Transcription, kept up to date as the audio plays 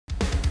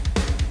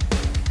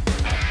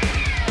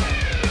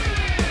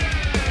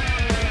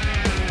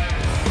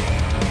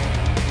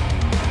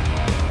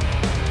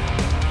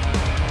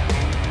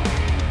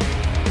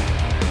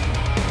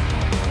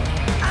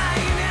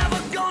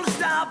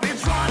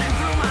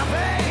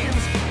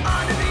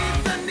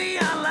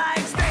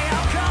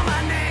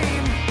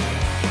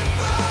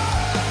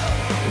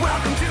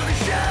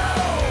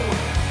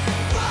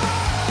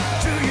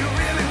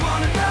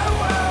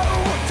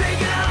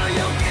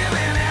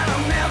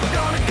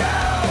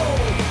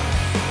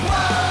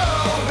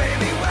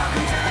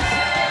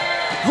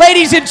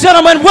Ladies and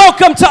gentlemen,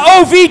 welcome to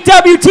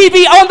OVW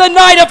TV on the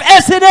night of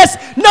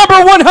SNS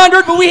number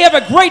 100, but we have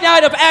a great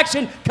night of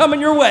action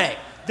coming your way.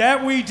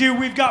 That we do.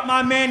 We've got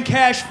my man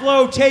Cash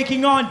Flow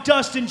taking on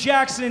Dustin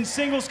Jackson in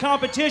singles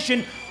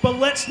competition, but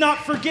let's not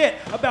forget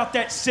about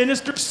that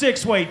Sinister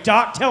six-way.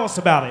 Doc, tell us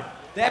about it.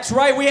 That's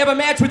right, we have a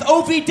match with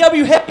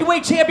OVW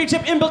Heavyweight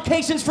Championship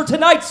implications for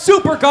tonight's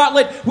Super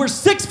Gauntlet, where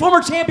 6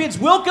 former champions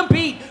will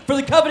compete for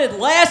the coveted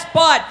last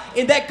spot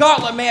in that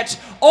gauntlet match.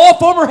 All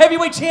former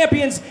heavyweight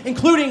champions,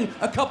 including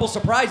a couple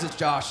surprises,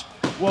 Josh.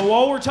 Well,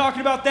 while we're talking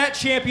about that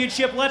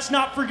championship, let's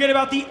not forget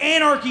about the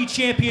Anarchy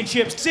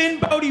Championship. Sinn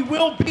Bodhi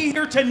will be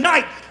here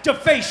tonight to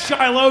face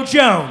Shiloh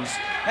Jones.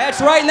 That's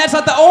right, and that's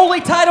not the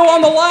only title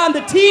on the line. The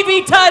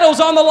TV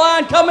title's on the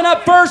line. Coming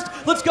up first,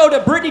 let's go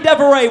to Brittany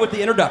Deveray with the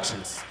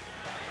introductions.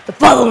 The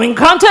following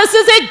contest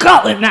is a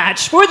gauntlet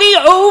match for the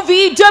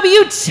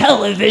OVW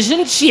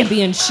Television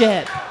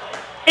Championship.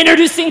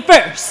 Introducing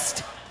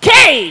first,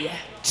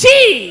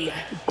 KTD.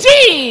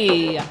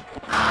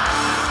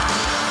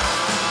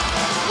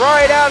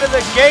 Right out of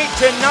the gate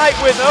tonight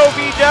with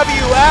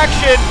OVW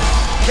action.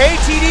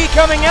 KTD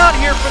coming out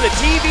here for the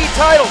TV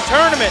title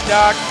tournament,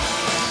 Doc.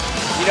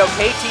 You know,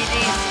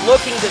 KTD's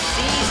looking to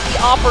seize the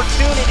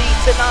opportunity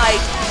tonight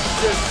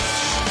to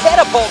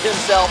catapult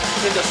himself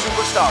into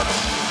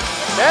superstardom.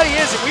 That he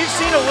is, and we've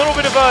seen a little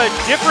bit of a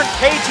different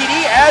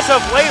KTD as of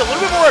late, a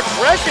little bit more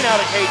aggression out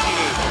of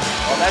KTD.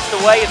 Well, that's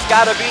the way it's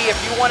got to be. If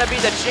you want to be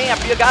the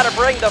champ, you got to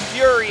bring the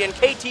fury, and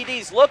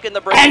KTD's looking to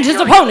bring and the his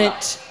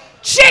opponent,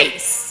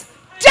 Chase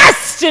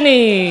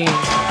Destiny.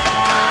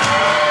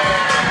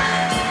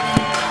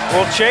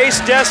 Well,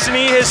 Chase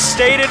Destiny has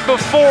stated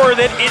before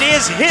that it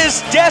is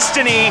his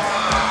destiny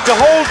to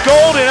hold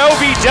gold in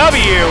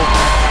OVW.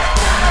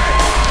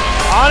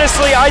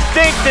 Honestly, I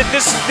think that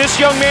this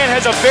young man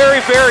has a very,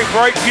 very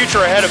bright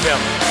future ahead of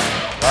him.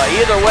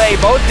 Either way,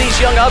 both these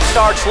young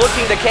upstarts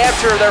looking to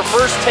capture their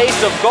first taste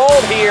of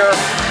gold here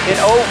in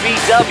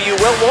OVW.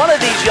 Will one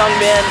of these young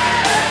men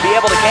be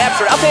able to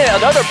capture it? I'll tell you,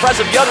 another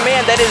impressive young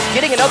man that is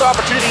getting another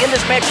opportunity in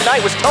this match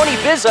tonight was Tony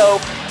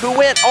Bizzo, who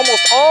went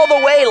almost all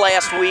the way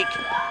last week.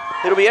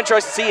 It'll be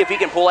interesting to see if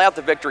he can pull out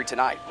the victory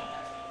tonight.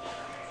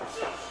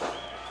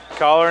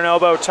 Collar and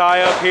elbow tie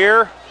up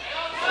here.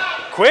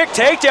 Quick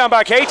takedown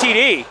by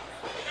KTD.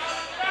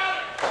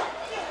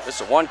 This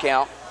is a 1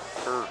 count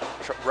for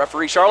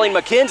referee Charlene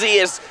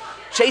McKenzie as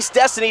Chase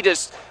Destiny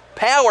just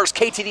powers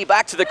KTD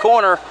back to the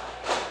corner.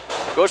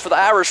 Goes for the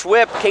Irish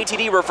whip.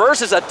 KTD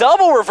reverses a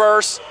double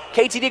reverse.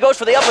 KTD goes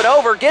for the up and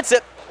over, gets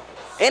it,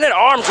 and an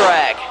arm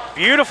drag.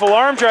 Beautiful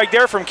arm drag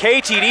there from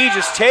KTD,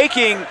 just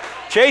taking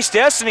Chase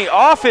Destiny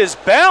off his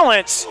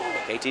balance.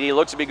 KTD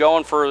looks to be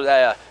going for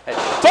a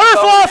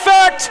butterfly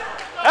effect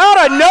out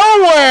of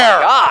nowhere.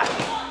 God.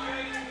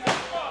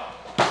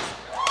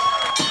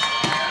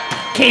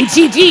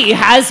 KTD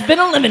has been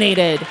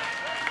eliminated.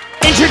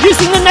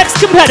 Introducing the next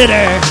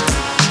competitor.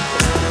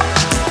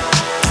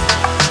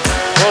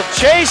 Well,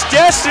 Chase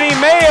Destiny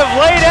may have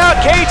laid out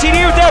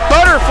KTD with that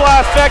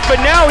butterfly effect,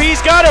 but now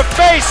he's got to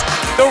face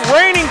the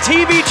reigning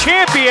TV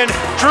champion,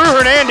 Drew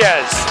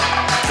Hernandez.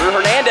 Drew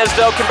Hernandez,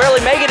 though, can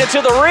barely make it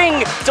into the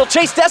ring until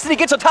Chase Destiny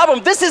gets on top of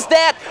him. This is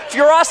that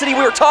ferocity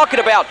we were talking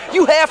about.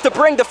 You have to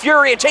bring the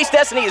fury, and Chase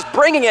Destiny is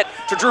bringing it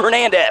to Drew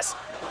Hernandez.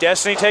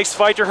 Destiny takes the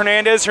fight to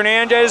Hernandez.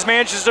 Hernandez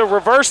manages to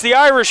reverse the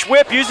Irish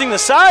whip using the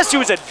size to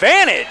his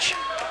advantage.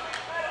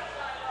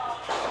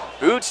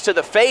 Boots to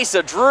the face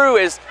of Drew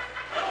as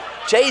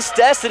Chase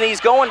Destiny's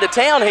going to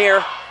town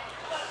here.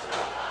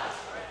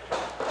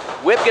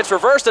 Whip gets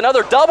reversed,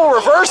 another double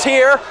reverse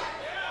here.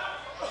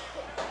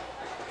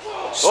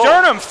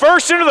 Sternum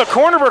first into the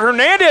corner, but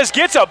Hernandez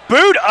gets a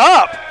boot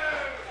up.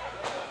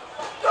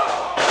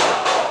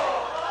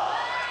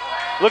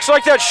 Looks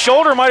like that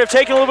shoulder might have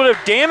taken a little bit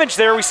of damage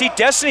there. We see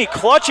Destiny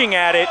clutching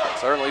at it.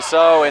 Certainly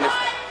so, and if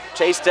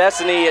Chase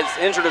Destiny has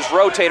injured his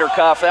rotator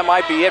cuff, that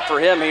might be it for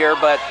him here,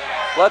 but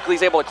luckily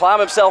he's able to climb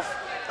himself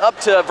up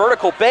to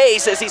vertical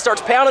base as he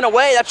starts pounding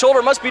away. That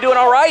shoulder must be doing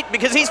all right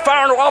because he's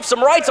firing off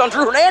some rights on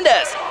Drew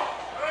Hernandez.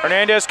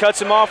 Hernandez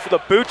cuts him off with a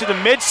boot to the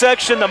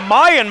midsection. The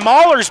Mayan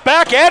Mauler's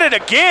back at it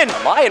again.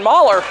 Mayan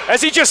Mauler.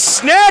 As he just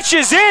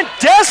snatches in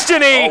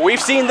Destiny. Oh, we've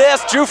seen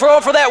this. Drew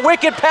throwing for that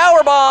wicked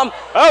power bomb.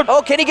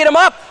 Oh, can he get him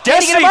up? Can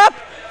he get him up?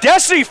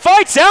 Destiny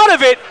fights out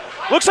of it.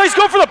 Looks like he's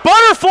going for the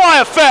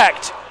butterfly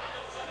effect.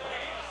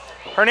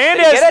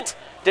 Hernandez. Did he get it?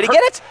 Did he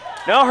get it?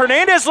 No,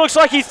 Hernandez looks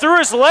like he threw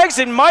his legs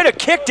and might have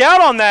kicked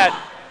out on that.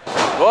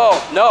 Whoa,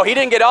 no, he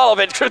didn't get all of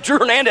it. Drew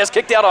Hernandez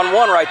kicked out on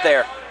one right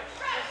there.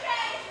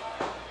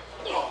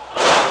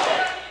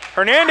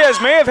 Hernandez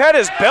may have had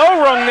his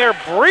bell rung there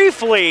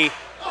briefly.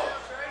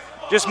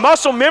 Just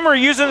muscle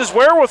memory, using his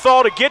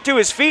wherewithal to get to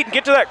his feet and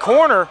get to that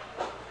corner.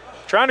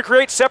 Trying to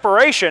create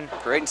separation.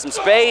 Creating some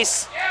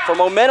space for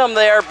momentum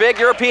there. Big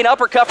European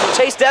uppercut from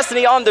Chase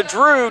Destiny on to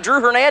Drew.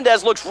 Drew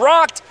Hernandez looks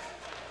rocked.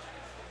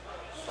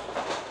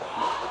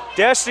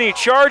 Destiny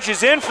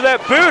charges in for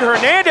that boot.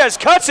 Hernandez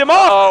cuts him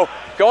off. Oh,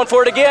 going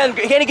for it again.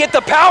 Can he get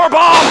the power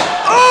bomb?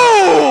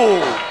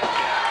 Oh!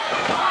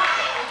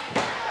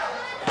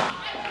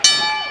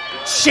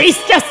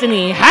 Chase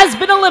Destiny has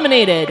been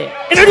eliminated.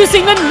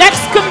 Introducing the next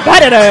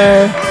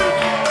competitor.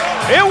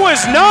 It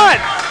was not.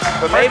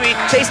 But maybe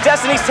Chase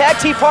Destiny's tag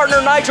team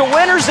partner, Nigel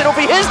Winters, it'll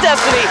be his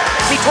destiny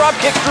as he drop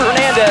kicks Drew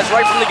Hernandez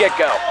right from the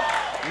get-go.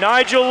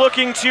 Nigel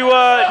looking to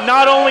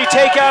not only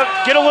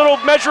get a little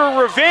measure of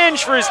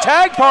revenge for his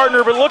tag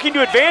partner, but looking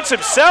to advance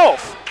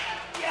himself.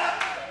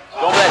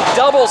 Going for that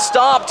double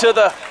stomp to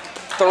the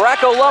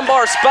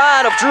thoracolumbar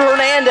spine of Drew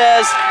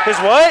Hernandez. His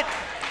what?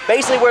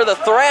 Basically where the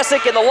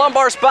thoracic and the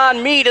lumbar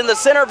spine meet in the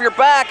center of your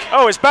back.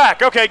 Oh, his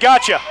back. Okay,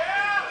 gotcha.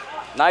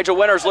 Nigel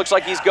Winters looks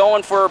like he's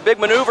going for a big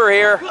maneuver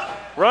here.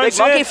 Runs big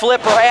monkey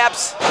flip,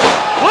 perhaps.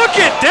 Look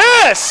at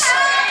this!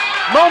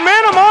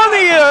 Momentum on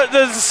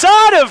the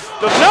side of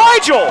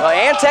Nigel.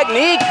 And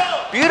technique,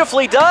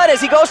 beautifully done as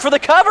he goes for the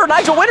cover.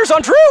 Nigel Winters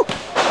on Drew.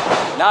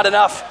 Not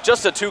enough,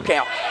 just a 2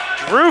 count.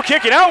 Drew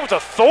kicking out with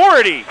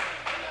authority.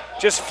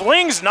 Just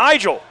flings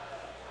Nigel.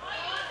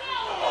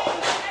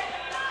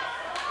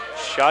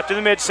 Shot to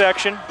the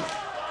midsection.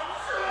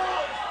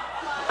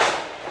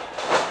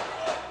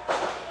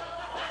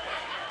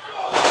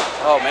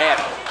 Oh, man.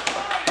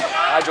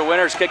 Nigel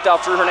Winters kicked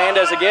off Drew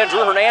Hernandez again.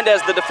 Drew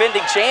Hernandez, the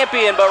defending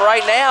champion, but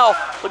right now,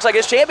 looks like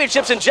his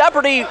championship's in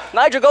jeopardy.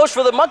 Nigel goes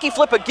for the monkey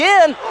flip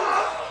again.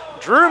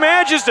 Drew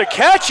manages to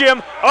catch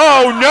him.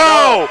 Oh,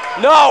 no!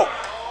 No!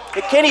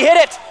 Can he hit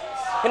it?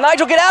 Can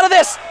Nigel get out of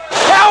this?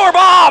 Power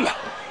bomb!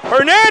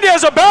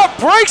 Hernandez about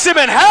breaks him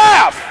in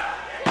half.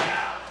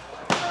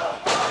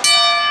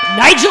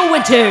 Nigel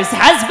Winters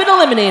has been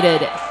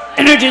eliminated.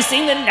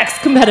 Introducing the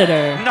next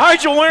competitor.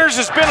 Nigel Winters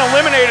has been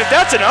eliminated.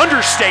 That's an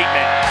understatement.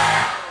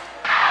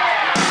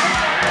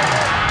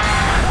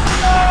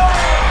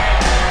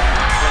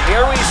 And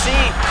here we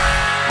see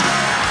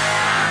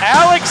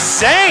Alex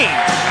Zane.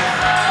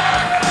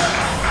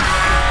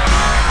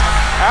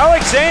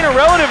 Alex Zane, a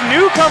relative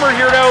newcomer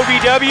here to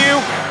OVW.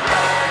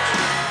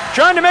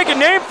 Trying to make a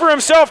name for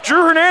himself.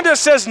 Drew Hernandez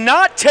says,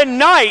 not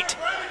tonight.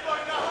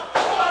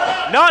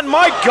 Not in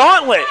my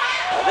gauntlet.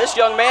 This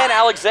young man,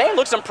 Alex Zane,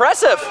 looks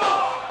impressive.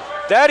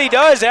 That he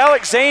does.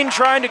 Alex Zane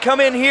trying to come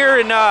in here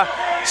and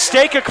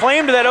stake a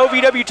claim to that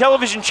OVW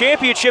Television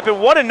Championship,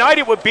 and what a night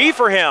it would be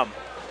for him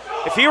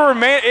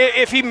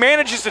if he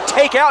manages to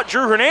take out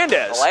Drew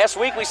Hernandez. Last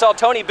week we saw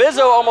Tony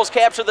Bizzo almost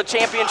capture the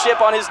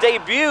championship on his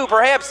debut.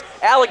 Perhaps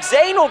Alex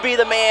Zane will be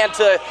the man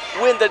to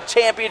win the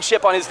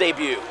championship on his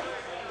debut.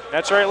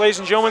 That's right, ladies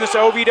and gentlemen, this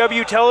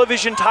OVW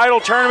Television title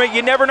tournament.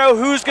 You never know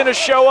who's going to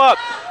show up.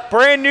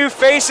 Brand new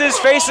faces,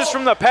 faces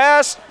from the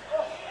past.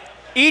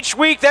 Each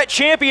week, that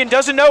champion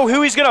doesn't know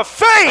who he's going to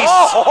face.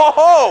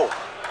 Oh,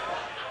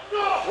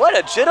 what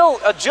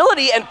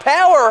agility and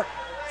power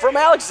from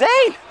Alex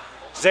Zane.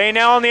 Zane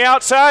now on the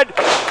outside.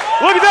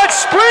 Look at that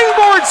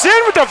springboard,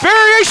 Zane with the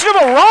variation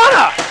of a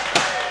Rana.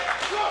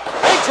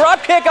 Big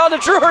drop kick onto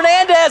Drew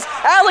Hernandez.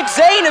 Alex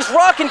Zane is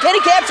rocking. Can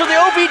he capture the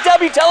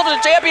OVW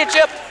Television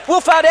Championship?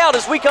 We'll find out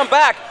as we come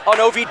back on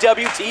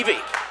OVW TV.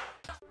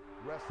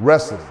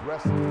 Wrestling,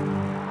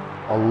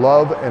 a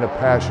love and a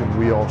passion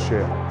we all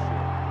share.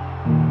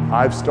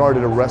 I've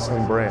started a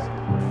wrestling brand,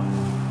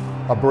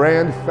 a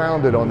brand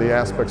founded on the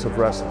aspects of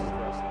wrestling.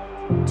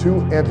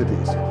 2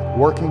 entities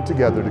working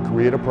together to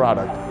create a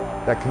product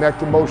that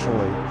connect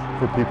emotionally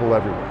for people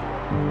everywhere.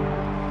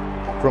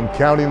 From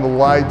counting the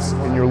lights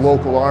in your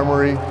local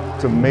armory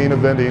to main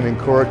eventing in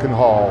Korakuen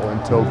Hall in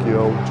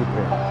Tokyo,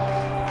 Japan.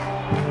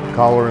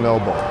 Collar and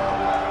elbow,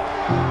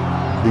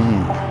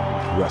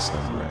 the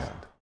wrestling brand.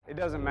 It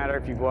doesn't matter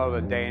if you go out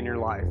a day in your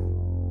life.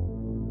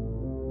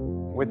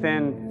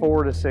 Within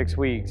 4 to 6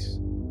 weeks,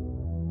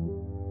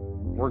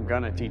 we're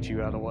gonna teach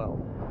you how to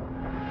weld.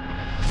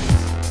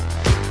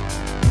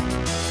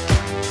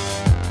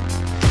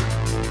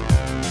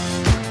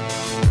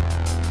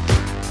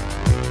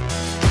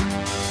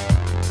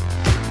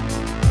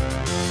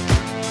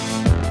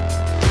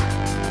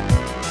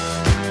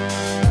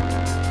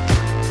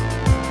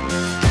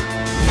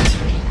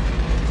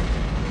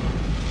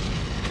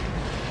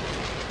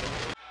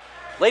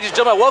 Ladies and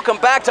gentlemen, welcome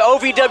back to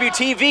OVW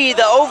TV.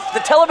 The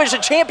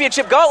Television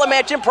Championship Gauntlet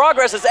match in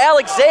progress as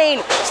Alex Zane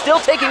still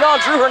taking on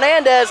Drew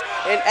Hernandez.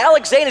 And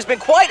Alex Zane has been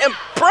quite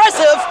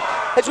impressive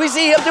as we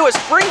see him do a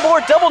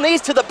springboard double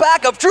knees to the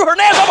back of Drew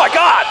Hernandez. Oh my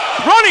God!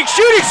 Running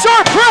shooting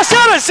star press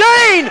out of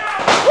Zane!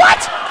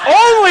 What?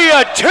 Only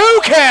a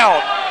 2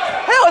 count!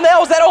 How in the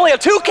hell was that only a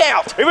 2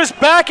 count? It was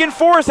back and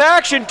forth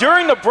action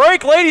during the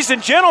break, ladies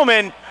and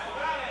gentlemen.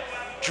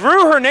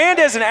 Drew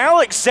Hernandez and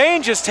Alex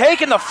Zane just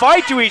taking the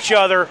fight to each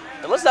other.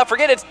 And let's not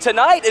forget,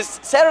 tonight is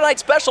Saturday Night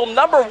Special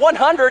number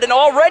 100, and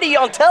already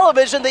on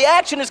television, the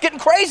action is getting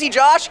crazy,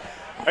 Josh.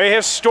 A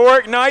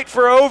historic night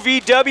for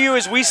OVW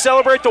as we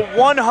celebrate the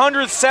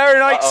 100th Saturday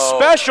Night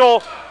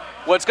Special.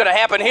 What's going to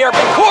happen here?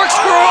 Big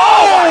corkscrew!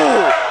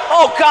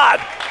 Oh, God!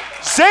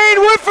 Zane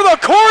went for the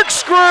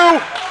corkscrew!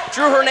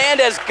 Drew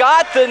Hernandez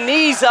got the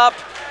knees up.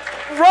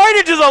 Right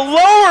into the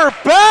lower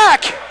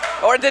back!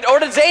 Or did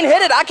Zane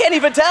hit it? I can't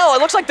even tell. It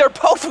looks like they're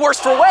both worse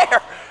for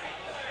wear.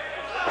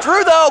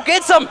 Drew, though,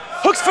 gets him.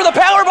 Hooks for the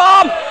power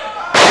bomb.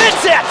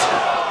 Hits it.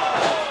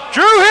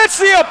 Drew hits It's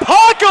the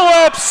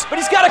apocalypse!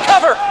 But he's got to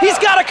cover. He's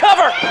got to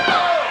cover.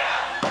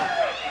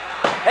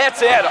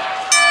 That's it.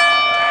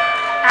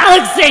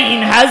 Alex Zane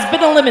has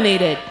been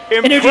eliminated.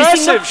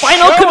 Introducing the Impressive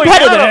final showing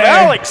competitor. out of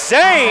Alex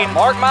Zane.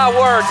 Mark my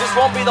words, this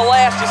won't be the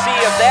last you see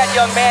of that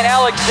young man,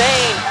 Alex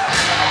Zane.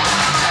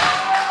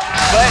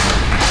 But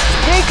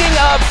speaking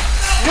of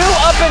new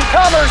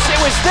up-and-comers,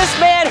 it was this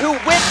man who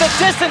went the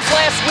distance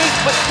last week,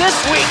 but this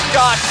week,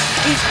 Josh,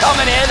 he's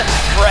coming in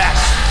fresh.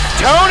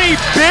 Tony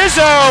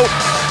Bizzo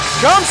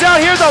comes out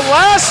here the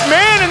last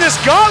man in this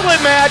gauntlet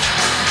match.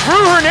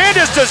 Drew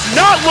Hernandez does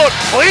not look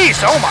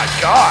pleased. Oh my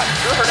God.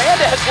 Drew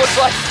Hernandez looks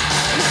like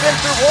he's been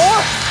through war.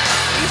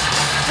 He's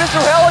been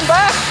through hell and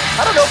back.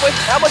 I don't know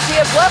how much he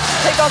has left to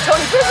take on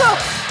Tony Bizzo.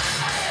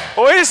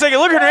 Oh, wait a second.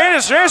 Look at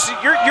Hernandez.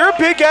 You're a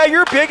big guy.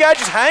 You're a big guy.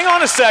 Just hang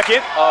on a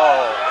second.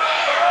 Oh.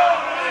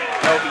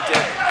 No, he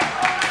didn't.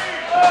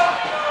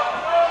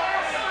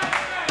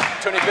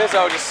 Tony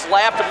Bizzo just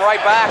slapped him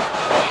right back.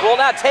 Will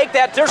not take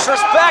that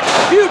disrespect.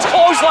 Huge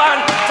clothesline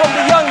from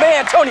the young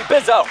man, Tony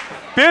Bizzo.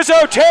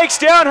 Bizzo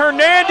takes down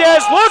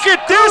Hernandez. Look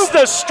at this,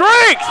 the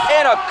strength.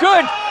 And a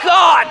good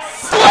God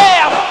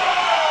slam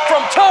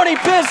from Tony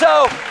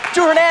Bizzo.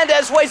 Drew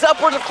Hernandez weighs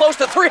upwards of close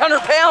to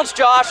 300 pounds,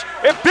 Josh.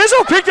 And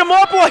Bizzo picked him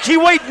up like he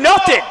weighed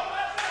nothing.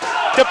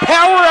 The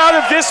power out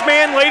of this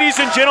man, ladies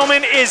and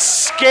gentlemen, is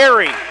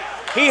scary.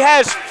 He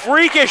has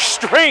freakish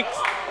strength.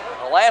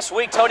 Well, last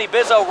week, Tony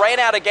Bizzo ran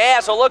out of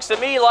gas, so it looks to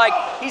me like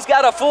he's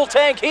got a full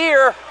tank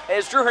here.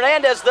 As Drew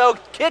Hernandez, though,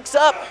 kicks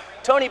up.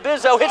 Tony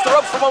Bizzo hits the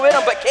ropes for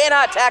momentum, but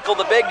cannot tackle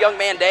the big young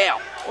man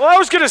down. Well, I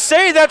was going to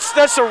say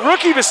that's a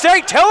rookie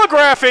mistake,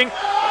 telegraphing,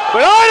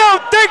 but I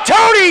don't think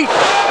Tony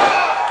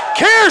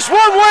cares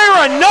one way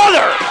or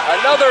another.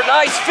 Another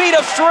nice feat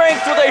of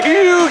strength with a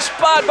huge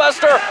spot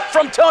buster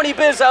from Tony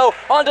Bizzo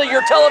onto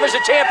your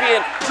television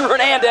champion, Drew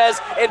Hernandez.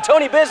 And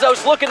Tony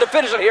Bizzo's looking to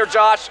finish it here,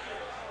 Josh.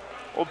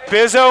 Well,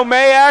 Bizzo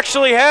may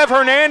actually have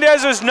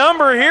Hernandez's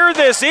number here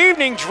this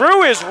evening.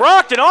 Drew is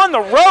rocked and on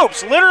the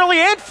ropes, literally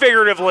and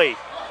figuratively.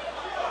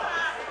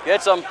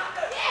 Gets him.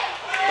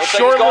 Looks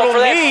Short like he's going for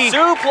that knee.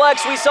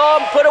 suplex. We saw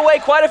him put away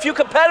quite a few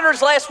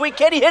competitors last week.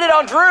 Can he hit it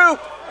on Drew?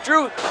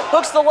 Drew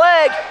hooks the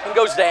leg and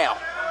goes down.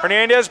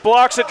 Hernandez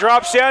blocks it,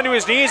 drops down to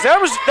his knees. That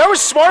was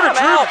smart of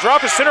Drew to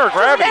drop his center of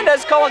gravity.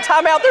 Hernandez calling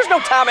timeout. There's no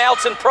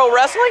timeouts in pro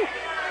wrestling.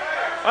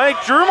 I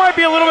think Drew might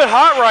be a little bit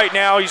hot right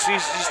now. He's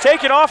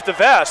taking off the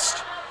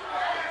vest.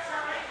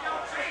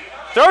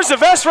 Throws the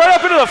vest right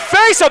up into the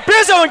face of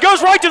Bizzo and goes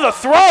right to the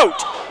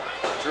throat.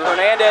 Drew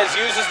Hernandez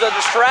uses the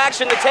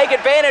distraction to take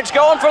advantage,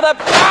 going for the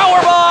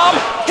powerbomb.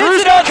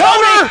 Drew's Hits it on got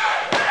cover. Tony.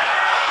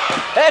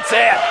 That's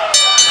it.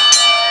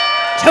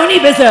 Tony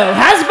Bizzo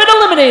has been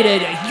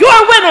eliminated. Your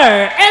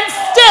winner and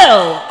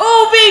still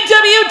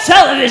OVW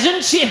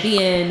Television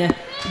Champion,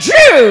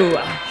 Drew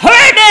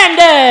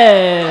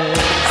Hernandez.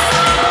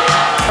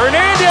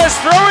 Hernandez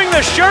throwing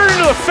the shirt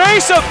into the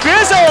face of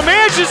Bizzo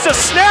manages to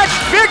snatch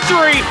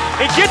victory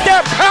and get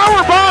that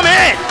powerbomb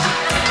in.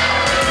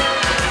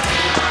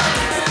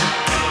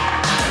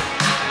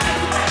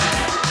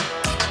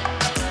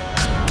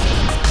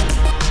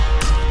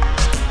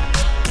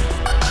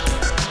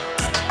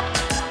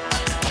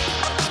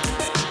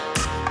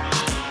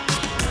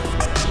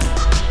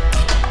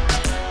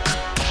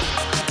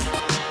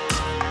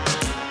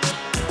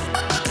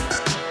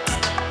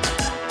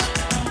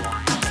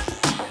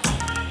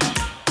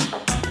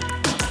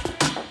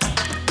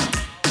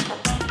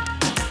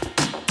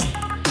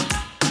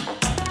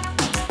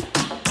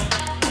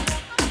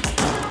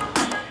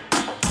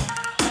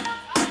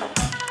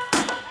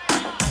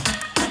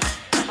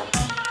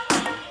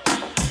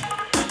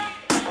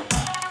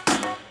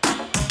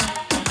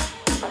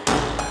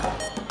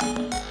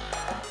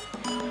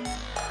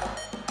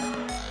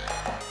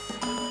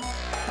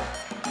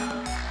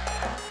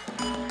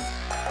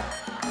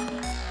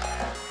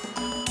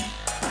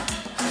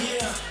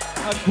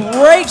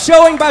 Great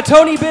showing by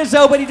Tony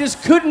Bizzo, but he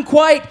just couldn't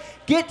quite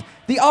get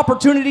the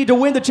opportunity to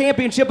win the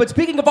championship. But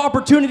speaking of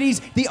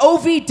opportunities, the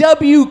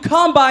OVW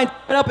Combine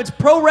coming up. It's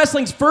pro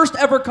wrestling's first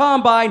ever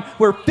combine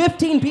where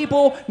 15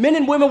 people, men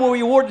and women, will be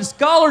awarded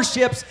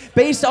scholarships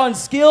based on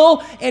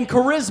skill and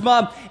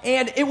charisma.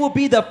 And it will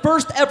be the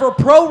first ever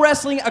pro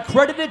wrestling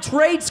accredited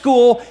trade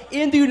school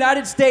in the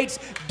United States.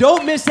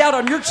 Don't miss out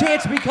on your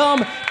chance to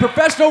become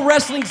professional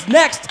wrestling's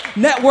next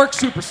network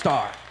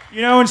superstar.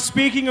 You know, and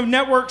speaking of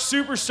network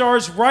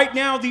superstars, right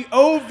now the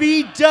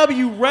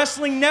OVW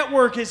Wrestling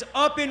Network is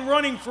up and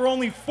running for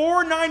only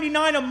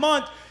 $4.99 a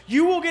month.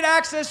 You will get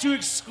access to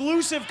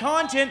exclusive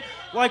content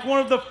like one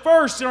of the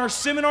first in our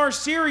seminar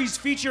series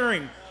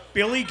featuring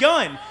Billy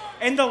Gunn.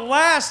 And the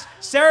last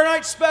Saturday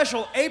night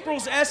special,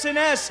 April's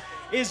SNS,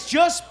 is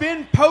just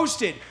been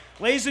posted.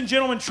 Ladies and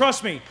gentlemen,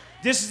 trust me,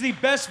 this is the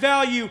best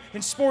value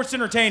in sports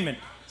entertainment.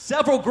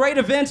 Several great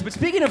events, but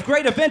speaking of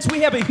great events,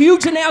 we have a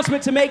huge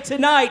announcement to make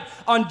tonight.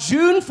 On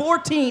June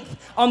 14th,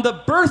 on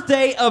the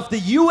birthday of the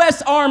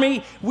U.S.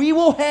 Army, we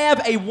will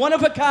have a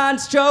one-of-a-kind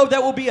show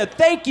that will be a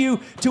thank you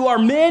to our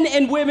men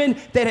and women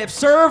that have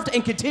served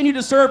and continue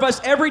to serve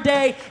us every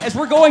day as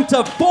we're going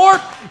to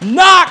Fort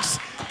Knox,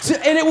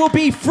 And it will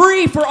be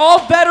free for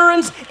all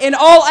veterans and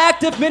all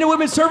active men and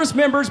women service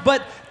members,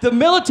 but the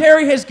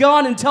military has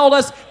gone and told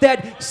us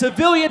that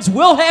civilians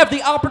will have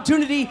the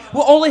opportunity,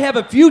 will only have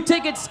a few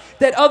tickets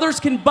that others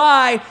can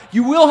buy.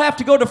 You will have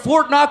to go to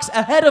Fort Knox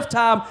ahead of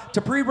time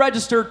to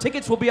pre-register.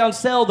 Tickets will be on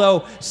sale,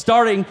 though,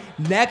 starting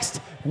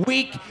next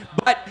week.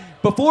 But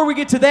before we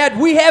get to that,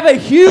 we have a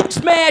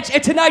huge match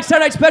at tonight's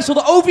Saturday Night Special.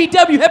 The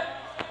OVW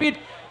Heavyweight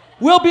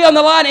will be on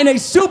the line in a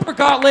Super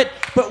Gauntlet,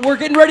 but we're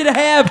getting ready to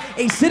have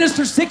a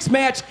Sinister 6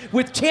 match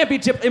with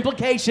championship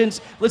implications.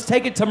 Let's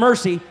take it to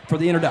Mercy for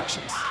the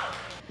introductions.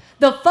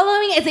 The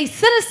following is a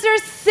Sinister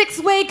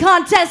 6-way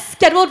contest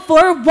scheduled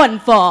for one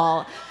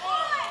fall.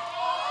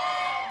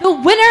 The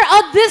winner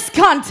of this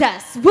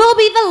contest will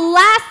be the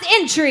last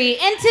entry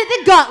into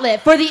the gauntlet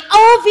for the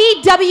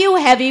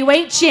OVW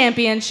Heavyweight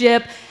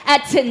Championship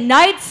at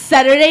tonight's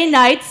Saturday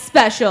Night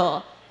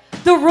Special.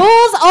 The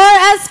rules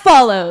are as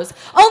follows.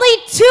 Only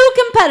 2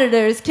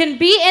 competitors can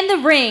be in the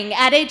ring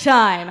at a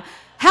time.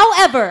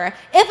 However,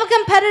 if a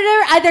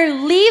competitor either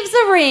leaves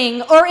the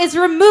ring or is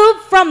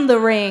removed from the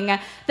ring,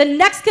 the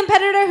next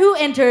competitor who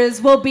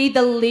enters will be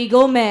the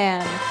legal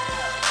man.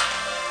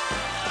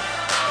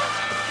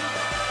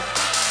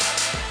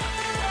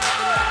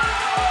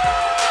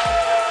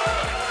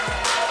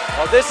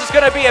 Well, this is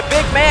going to be a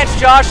big match,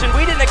 Josh, and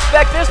we didn't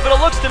expect this, but it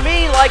looks to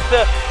me like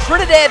the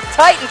Trinidad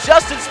Titan,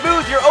 Justin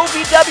Smooth, your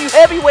OVW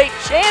Heavyweight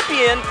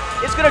Champion,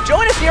 is going to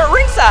join us here at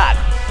ringside.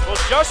 Well,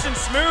 Justin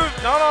Smooth,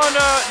 not on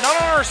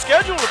our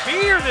schedule to be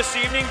here this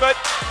evening, but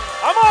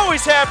I'm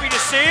always happy to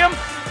see him.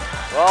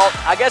 Well,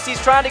 I guess he's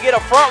trying to get a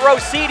front row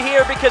seat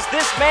here because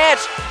this match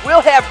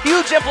will have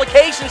huge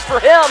implications for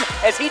him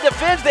as he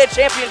defends that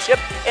championship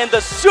in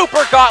the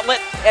Super Gauntlet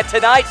at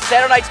tonight's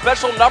Saturday Night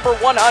Special number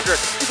 100.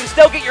 You can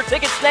still get your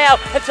tickets now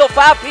until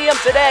 5 p.m.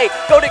 today.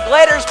 Go to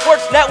Gladiator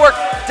Sports Network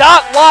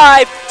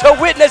 .live to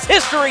witness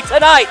history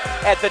tonight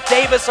at the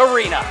Davis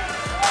Arena.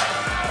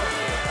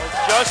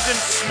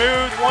 Justin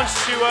Smooth wants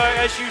to,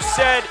 as you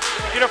said,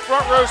 get a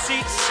front row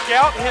seat,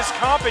 scout his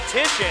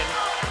competition.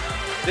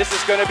 This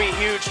is going to be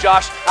huge,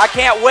 Josh. I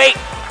can't wait.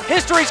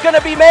 History's going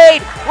to be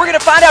made. We're going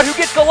to find out who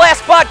gets the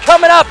last spot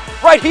coming up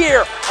right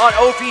here on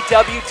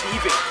OVW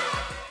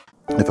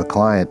TV. If a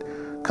client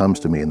comes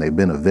to me and they've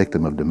been a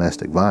victim of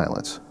domestic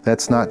violence,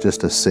 that's not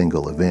just a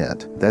single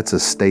event. That's a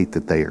state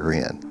that they are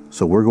in.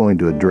 So we're going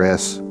to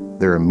address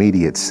their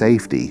immediate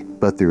safety,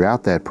 but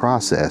throughout that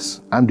process,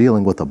 I'm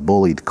dealing with a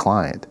bullied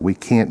client. We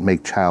can't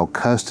make child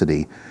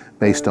custody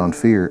based on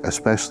fear,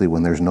 especially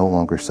when there's no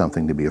longer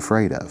something to be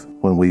afraid of.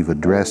 When we've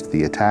addressed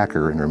the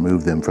attacker and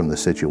removed them from the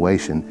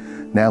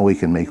situation, now we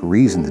can make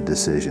reasoned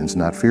decisions,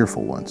 not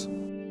fearful ones.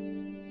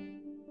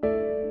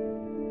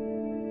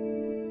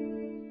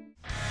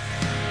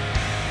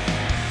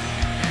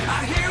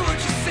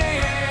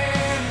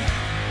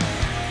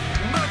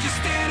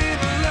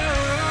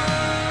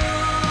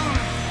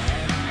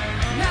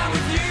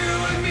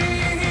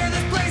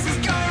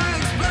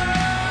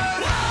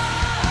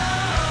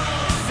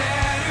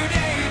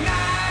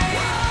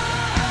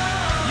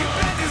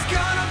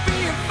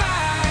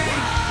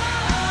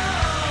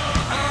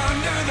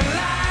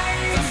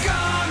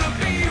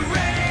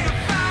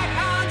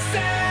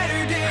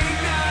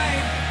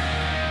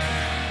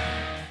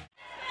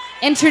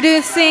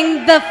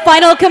 Introducing the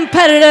final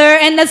competitor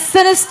in the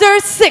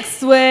Sinister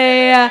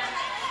 6-way,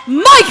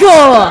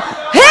 Michael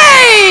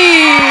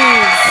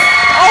Hayes!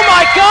 Oh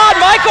my God,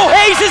 Michael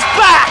Hayes is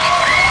back!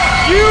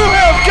 You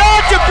have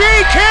got to be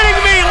kidding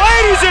me,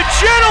 ladies and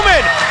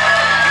gentlemen!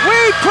 We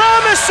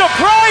promised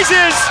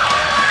surprises!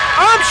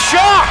 I'm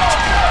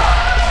shocked!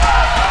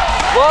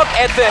 Look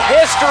at the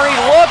history,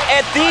 look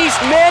at these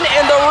men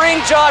in the ring,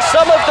 Josh,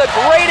 some of the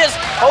greatest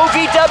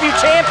OVW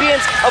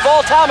champions of all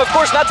time. Of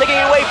course, not taking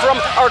it away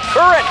from our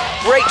current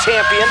great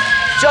champion,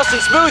 Justin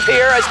Smooth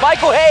here, as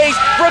Michael Hayes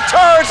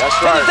returns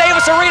to the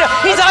Davis Arena.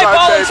 He's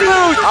eyeballing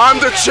Smooth.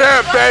 I'm the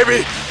champ,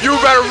 baby. You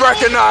better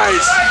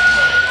recognize.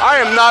 I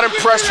am not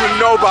impressed with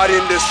nobody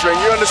in this ring.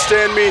 You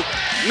understand me?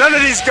 None of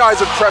these guys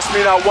impressed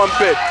me, not one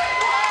bit.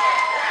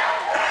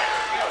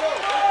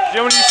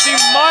 When you see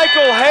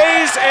Michael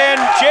Hayes and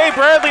Jay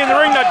Bradley in the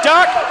ring, now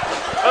Doc,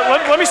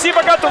 let me see if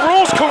I got the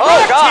rules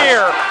correct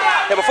here.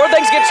 Yeah, before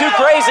things get too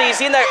crazy, you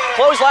seen that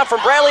clothesline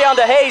from Bradley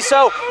onto Hayes,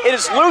 so it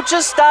is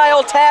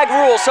lucha-style tag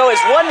rules. So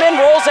as one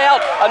man rolls out,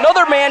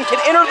 another man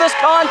can enter this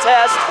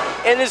contest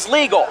and is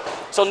legal.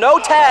 So no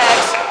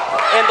tags,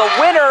 and the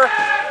winner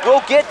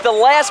will get the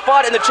last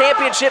spot in the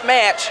championship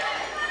match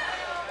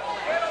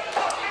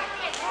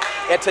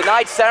at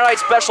tonight's Saturday Night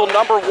Special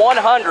number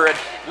 100.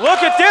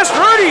 Look at this,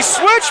 Rudy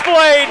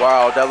Switchblade.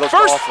 Wow, that looks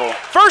awful.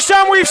 First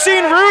time we've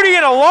seen Rudy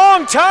in a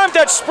long time.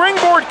 That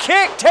springboard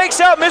kick takes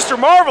out Mr.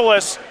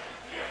 Marvelous.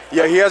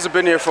 Yeah, he hasn't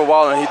been here for a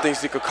while, and he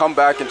thinks he could come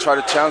back and try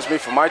to challenge me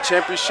for my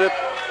championship.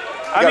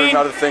 I got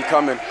another thing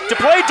coming. To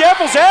play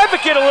devil's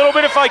advocate a little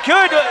bit, if I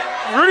could,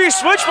 Rudy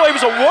Switchblade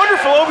was a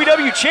wonderful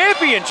OVW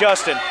champion,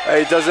 Justin.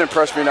 Hey, he doesn't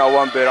impress me not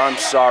one bit. I'm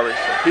sorry.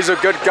 He's a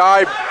good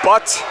guy,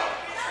 but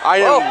I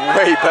am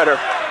way better.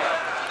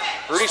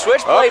 Rudy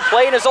Switchblade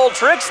playing his old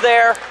tricks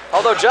there,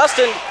 although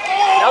Justin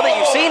Now that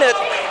you've seen it.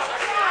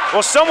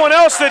 Well, someone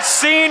else that's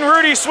seen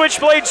Rudy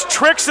Switchblade's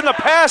tricks in the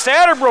past,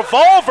 Adam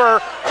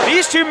Revolver.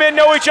 These two men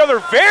know each other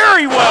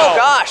very well. Oh,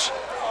 gosh.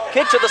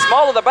 Kick to the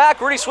small of the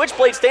back. Rudy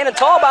Switchblade standing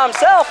tall by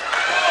himself.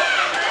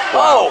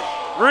 Wow.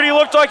 Rudy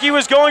looked like he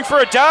was going for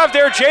a dive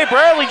there. Jay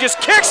Bradley just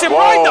kicks him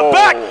right in the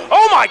back.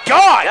 Oh, my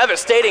God.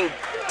 Devastating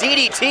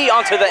DDT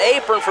onto the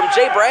apron from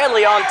Jay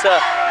Bradley onto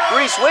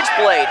Rudy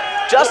Switchblade.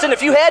 Justin,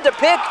 if you had to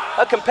pick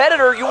a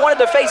competitor you wanted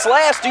to face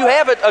last, do you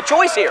have a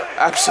choice here?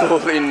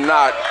 Absolutely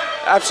not.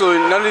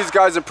 Absolutely, none of these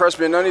guys impress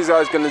me, and none of these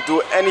guys are going to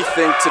do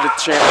anything to the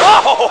champion.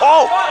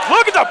 Oh,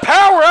 look at the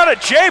power out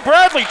of Jay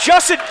Bradley.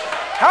 Justin,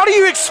 how do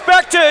you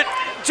expect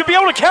to be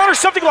able to counter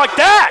something like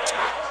that?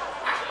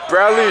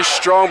 Bradley is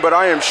strong, but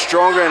I am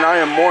stronger and I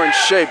am more in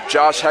shape.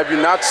 Josh, have you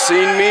not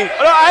seen me?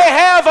 I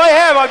have.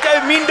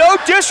 I mean, no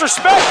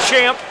disrespect,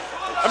 champ.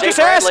 I'm just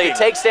asking. Jay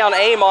Bradley takes down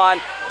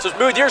Amon. So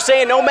Smooth, you're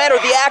saying no matter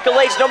the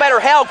accolades, no matter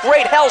how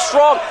great, how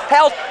strong,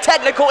 how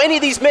technical any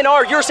of these men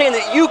are, you're saying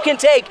that you can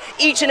take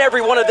each and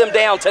every one of them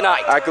down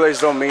tonight.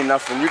 Accolades don't mean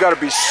nothing. You got to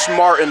be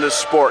smart in this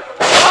sport.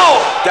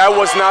 Oh! That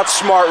was not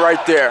smart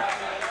right there.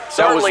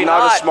 Certainly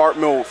that was not a smart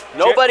move.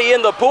 Nobody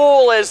in the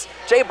pool as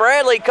Jay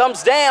Bradley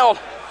comes down.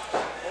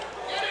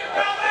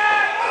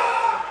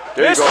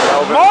 There you go,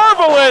 Melvin.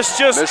 Marvelous,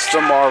 just Mr.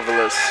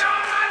 Marvelous.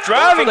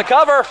 Driving the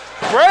cover.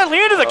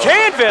 Bradley into the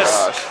canvas.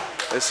 Gosh.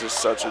 This is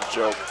such a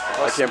joke.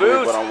 I can't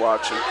believe what I'm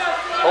watching.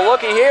 Well,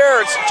 looky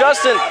here, it's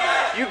Justin.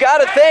 You got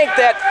to think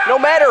that no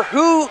matter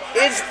who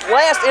is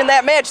last in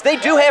that match, they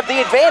do have the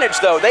advantage,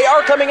 though. They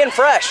are coming in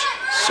fresh.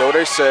 So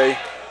they say.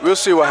 We'll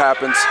see what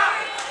happens.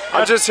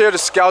 I'm just here to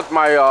scout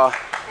my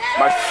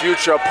my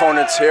future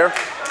opponents here.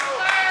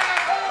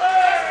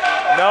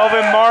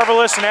 Melvin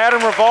Marvelous and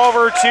Adam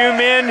Revolver, two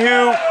men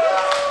who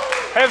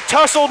have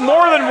tussled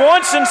more than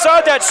once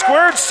inside that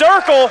squared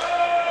circle.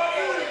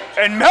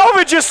 And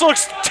Melvin just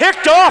looks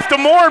ticked off the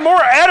more and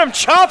more Adam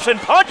chops and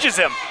punches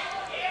him.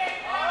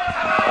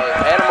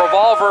 Adam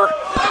Revolver,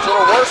 a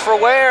little worse for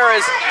wear,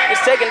 is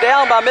taken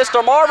down by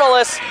Mr.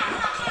 Marvelous.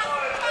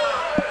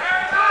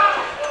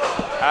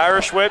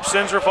 Irish whip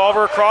sends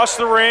Revolver across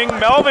the ring.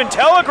 Melvin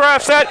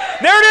telegraphs that.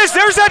 There it is,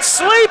 there's that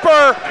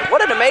sleeper.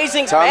 What an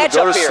amazing Time to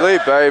go matchup to here.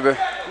 sleep, baby.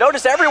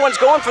 Notice everyone's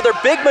going for their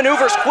big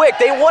maneuvers quick.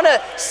 They want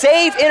to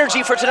save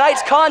energy for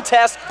tonight's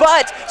contest,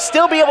 but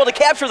still be able to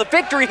capture the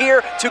victory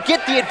here to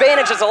get the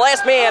advantage as the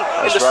last man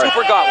in the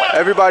Super Gauntlet.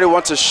 Everybody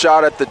wants a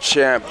shot at the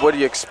champ. What do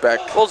you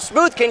expect? Well,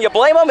 Smooth, can you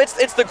blame them?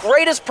 It's the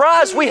greatest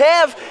prize we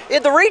have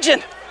in the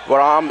region. But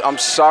I'm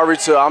sorry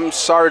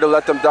to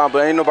let them down,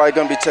 but ain't nobody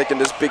gonna be taking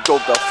this big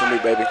gold belt from me,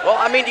 baby. Well,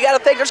 I mean, you got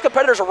to think there's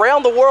competitors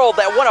around the world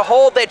that want to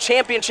hold that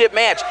championship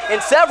match,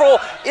 and several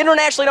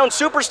internationally known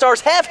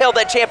superstars have held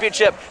that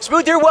championship.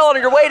 Smooth, you're well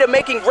on your way to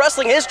making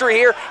wrestling history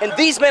here, and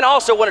these men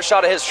also want a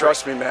shot at history.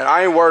 Trust me, man.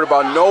 I ain't worried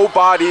about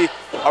nobody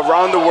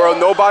around the world.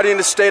 Nobody in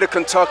the state of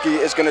Kentucky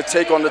is gonna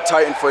take on the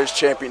Titan for his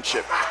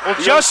championship.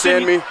 Well, you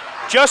understand me?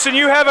 Justin,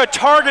 you have a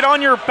target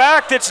on your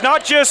back that's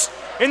not just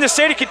in the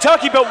state of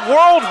Kentucky, but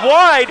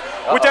worldwide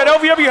with that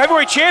OVW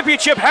Heavyweight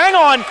Championship. Hang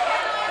on.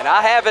 And I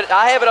have it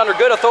under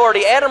good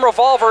authority. Adam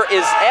Revolver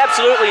is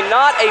absolutely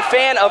not a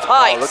fan of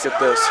heights. Oh, look at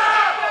this.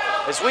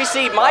 As we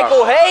see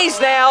Michael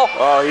Hayes now.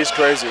 Oh, he's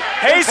crazy.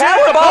 Hayes in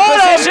the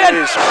powerbomb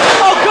position.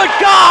 Oh, good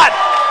God!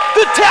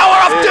 The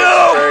Tower of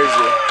Doom!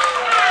 Crazy.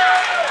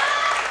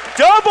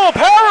 Double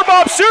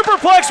powerbomb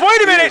superplex. Wait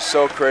a minute. He's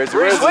so crazy.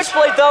 Rudy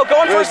Switchblade, though,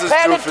 going for his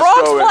patented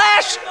frog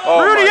splash. Oh,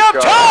 Rudy up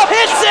top.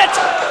 Hits it.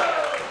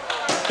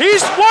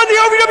 He's won the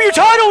OVW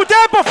title with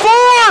that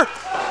before.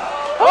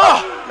 Oh,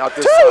 not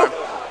this time.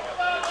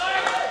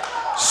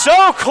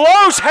 So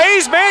close.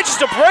 Hayes manages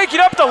to break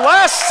it up the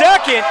last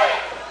second.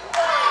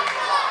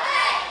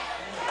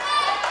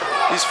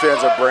 These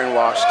fans are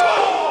brainwashed.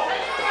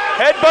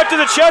 Headbutt to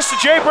the chest of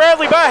Jay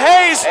Bradley by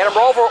Hayes. Adam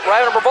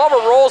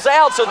Revolver rolls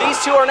out, so these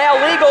two are now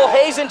legal.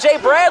 Hayes and Jay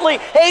Bradley.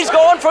 Hayes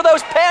going for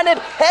those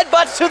patented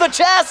headbutts to the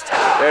chest.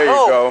 There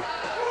you go.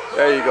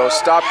 There you go.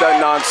 Stop that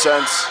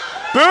nonsense.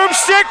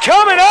 Boomstick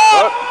coming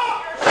up.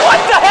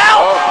 What the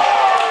hell?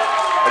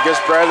 I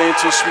guess Bradley ain't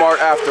too smart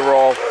after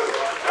all.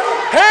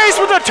 Hayes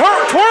with a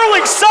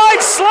twirling side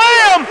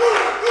slam.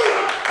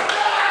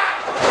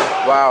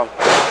 Wow.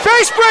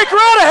 Facebreaker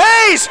out of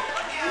Hayes.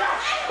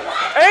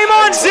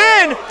 Amon's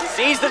in.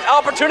 Sees the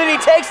opportunity,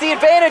 takes the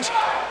advantage.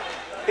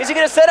 Is he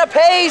going to set up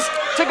Hayes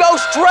to go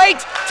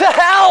straight to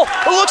hell?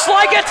 It looks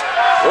like it.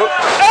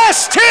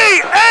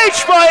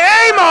 STH by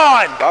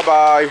Amon.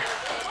 Bye-bye.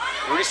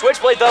 Rudy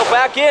Switchblade, though,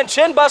 back in.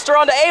 Chin buster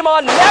onto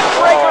Amon.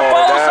 Neckbreaker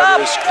follows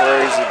up. That is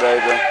crazy,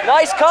 baby.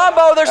 Nice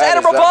combo. There's That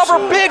Adam is Revolver.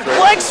 absolutely Big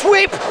crazy. leg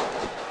sweep.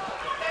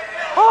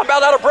 Oh, I'm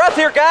about out of breath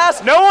here, guys.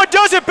 No one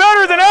does it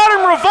better than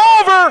Adam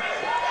Revolver.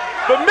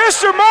 But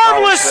Mr.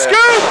 Marvelous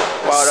scoop.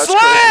 Wow, that's slam.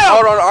 crazy.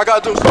 Hold on, I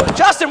got to do something.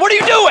 Justin, what are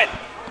you doing?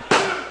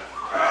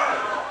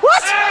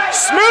 What?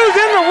 Smooth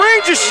in the ring,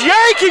 just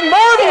yanking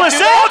Marvelous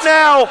out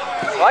now.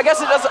 Well, I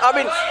guess it doesn't. I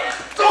mean,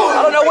 I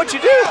don't know what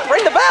you do.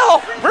 Ring the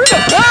bell. Ring the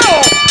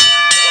bell.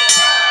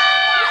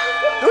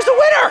 Who's the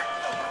winner?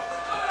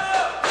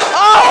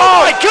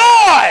 Oh my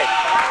God!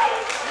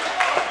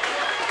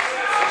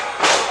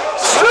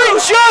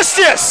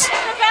 justice!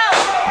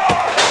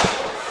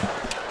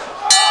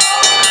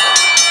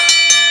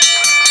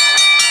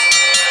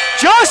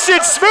 Justin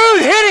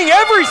Smooth hitting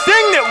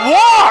everything that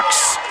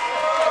walks.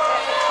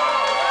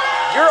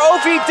 Your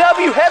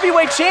OVW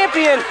Heavyweight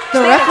Champion.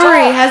 The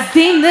referee has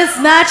deemed this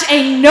match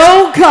a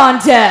no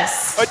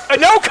contest. A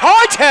no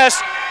contest?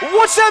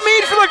 What's that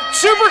mean for the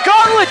Super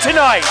Gauntlet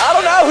tonight? I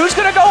don't know who's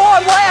going to go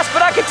on last,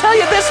 but I can tell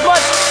you this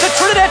much. The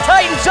Trinidad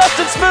Titan,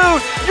 Justin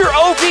Smooth, your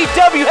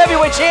OVW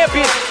Heavyweight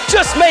Champion,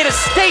 just made a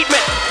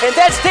statement. And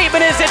that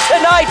statement is that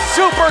tonight's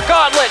Super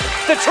Gauntlet,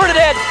 the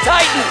Trinidad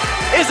Titan,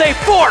 is a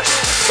force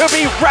to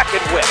be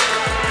reckoned with.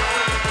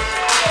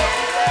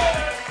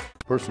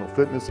 Personal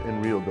Fitness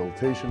and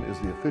Rehabilitation is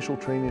the official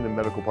training and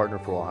medical partner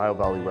for Ohio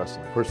Valley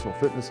Wrestling. Personal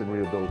Fitness and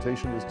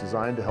Rehabilitation is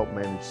designed to help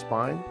manage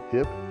spine,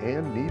 hip,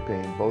 and knee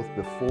pain both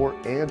before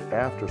and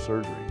after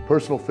surgery.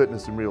 Personal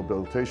Fitness and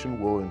Rehabilitation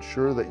will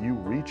ensure that you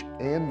reach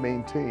and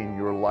maintain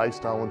your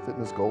lifestyle and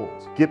fitness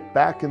goals. Get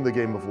back in the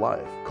game of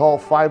life. Call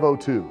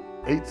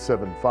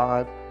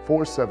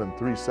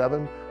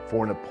 502-875-4737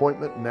 for an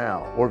appointment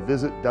now, or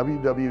visit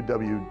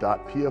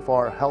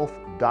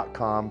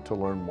www.pfrhealth.com to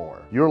learn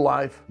more. Your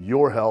life,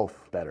 your health,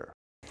 better.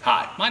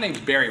 Hi, my name's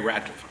Barry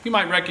Radcliffe. You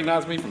might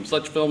recognize me from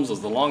such films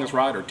as The Longest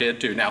Ride or Dead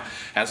 2. Now,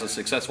 as a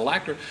successful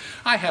actor,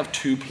 I have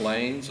 2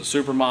 planes, a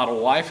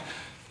supermodel wife,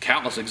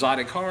 countless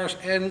exotic cars,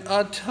 and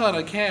a ton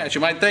of cash.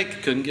 You might think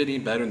it couldn't get any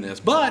better than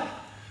this, but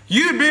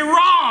you'd be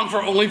wrong.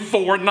 For only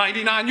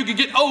 $4.99, you can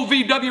get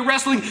OVW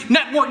Wrestling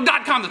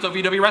Network.com. That's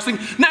OVW Wrestling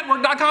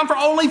Network.com for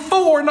only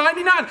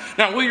 $4.99.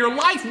 Now, will your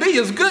life be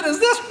as good as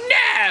this?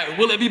 No.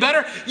 Will it be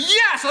better?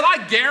 Yes, and I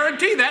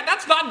guarantee that.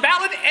 That's not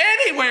valid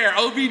anywhere.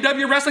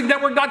 OVW Wrestling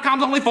Network.com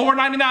is only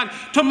 $4.99.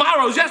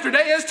 Tomorrow's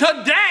yesterday is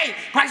today.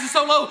 Prices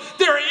so low,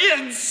 they're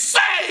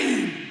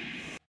insane.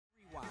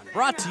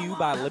 Brought to you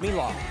by Lemmy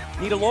Law.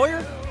 Need a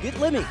lawyer? Get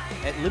Lemmy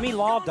at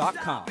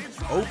LemmyLaw.com.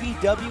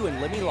 OVW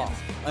and Lemmy Law,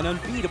 an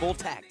unbeatable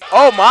tactic.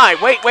 Oh my,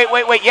 wait.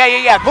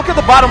 Yeah. Look at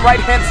the bottom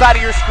right-hand side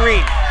of your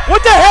screen.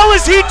 What the hell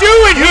is he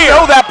doing here?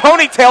 You know that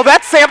ponytail,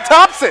 that's Sam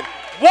Thompson.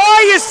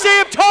 Why is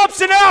Sam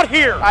Thompson out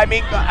here? I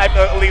mean,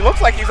 he looks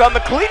like he's on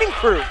the cleaning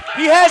crew.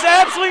 He has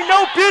absolutely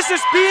no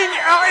business being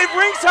out at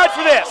ringside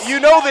for this.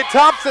 You know that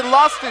Thompson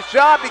lost his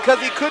job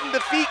because he couldn't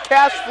defeat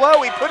Cash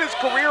Flow. He put his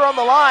career on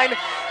the line,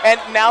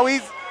 and now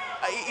he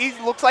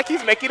looks like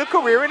he's making a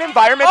career in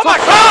environmental.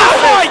 Oh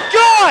my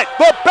God!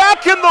 But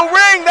back in the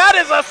ring, that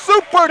is a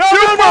super No!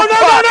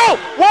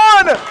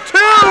 1, 2,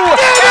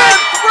 and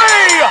 3.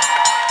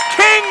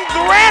 King's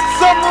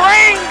Ransom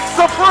reigns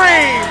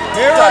supreme.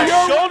 Here are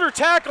shoulder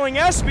tackling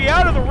Espy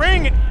out of the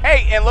ring.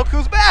 Hey, and look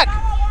who's back.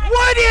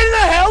 What in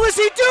the hell is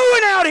he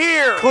doing out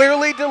here?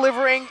 Clearly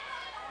delivering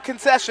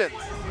concessions.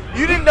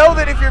 You didn't know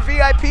that if you're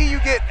VIP, you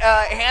get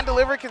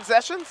hand-delivered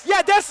concessions?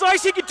 Yeah, that's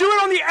nice. He could do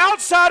it on the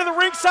outside of the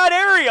ringside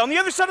area, on the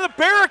other side of the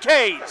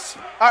barricades.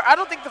 I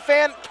don't think the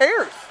fan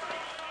cares.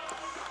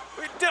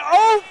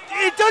 Oh,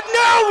 it doesn't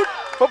know.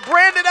 But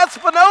Brandon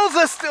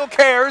Espinoza still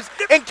cares,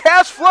 and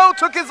Cash Flow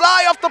took his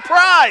eye off the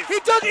prize. He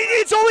does.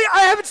 It's only,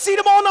 I haven't seen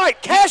him all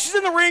night. Cash is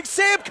in the ring.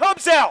 Sam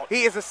comes out.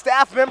 He is a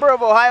staff member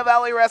of Ohio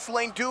Valley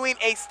Wrestling doing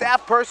a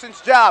staff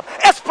person's job.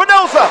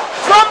 Espinoza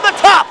from the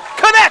top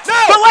connects.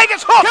 No. The leg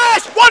is hooked.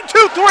 Cash. 1,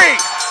 2, 3.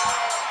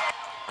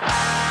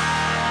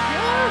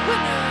 Your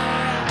winner,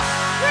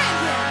 It's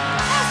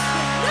Brandon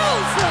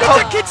Espinoza.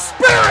 a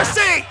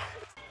conspiracy.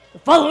 The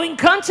following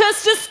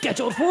contest is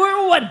scheduled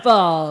for one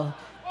fall.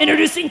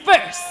 Introducing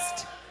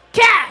first,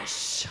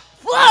 Cash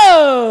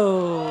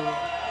Flow.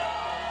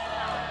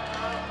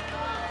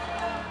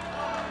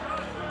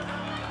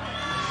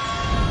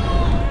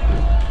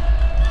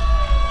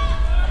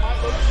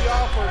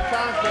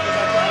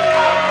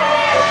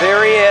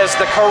 There he is,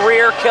 the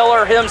career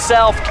killer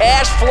himself,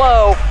 Cash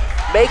Flow,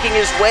 making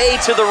his way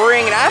to the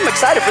ring. And I'm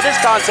excited for this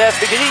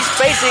contest because he's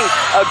facing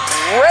a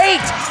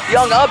great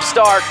young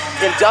upstart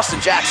in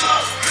Dustin Jackson.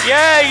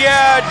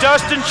 Yeah,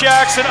 Dustin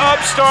Jackson,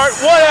 upstart,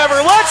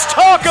 whatever. Let's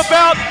talk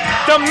about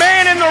the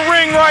man in the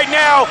ring right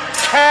now,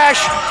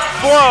 Cash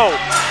Flow,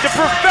 the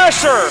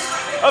professor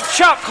of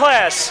chop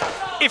class,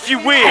 if you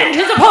will. And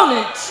his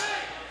opponent,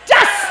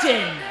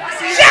 Dustin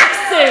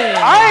Jackson.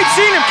 I ain't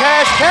seen him,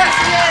 Cash.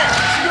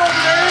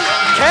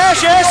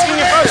 Cash asking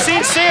if I've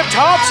seen Sam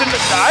Thompson.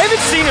 I haven't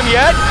seen him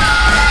yet.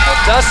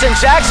 Well, Dustin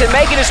Jackson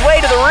making his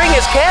way to the ring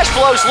as Cash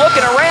Flow's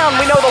looking around.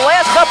 We know the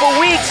last couple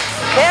weeks,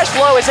 Cash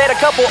Flow has had a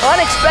couple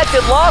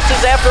unexpected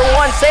losses after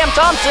one. Sam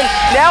Thompson,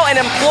 now an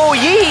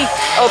employee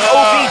of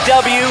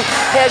OVW,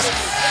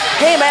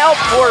 came out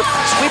for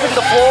sweeping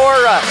the floor,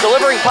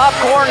 delivering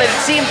popcorn, and it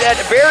seemed at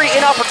very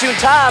inopportune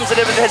times that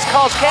it has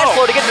caused Cash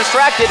Flow to get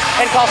distracted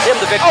and cost him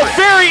the victory. Oh,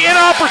 very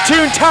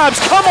inopportune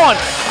times. Come on.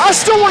 I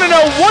still want to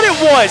know what it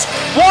was.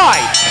 Why?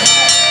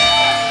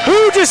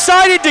 Who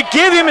decided to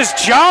give him his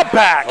job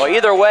back? Well,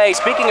 either way,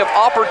 speaking of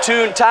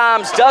opportune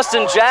times,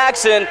 Dustin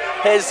Jackson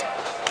has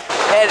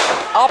had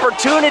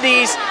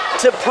opportunities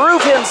to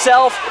prove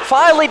himself,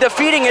 finally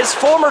defeating his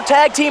former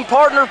tag team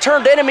partner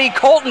turned enemy,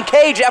 Colton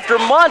Cage, after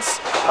months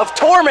of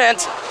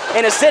torment,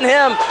 and has sent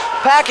him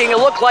packing, it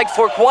looked like,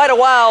 for quite a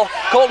while.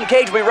 Colton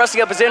Cage will be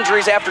resting up his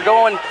injuries after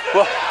going,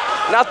 well,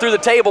 not through the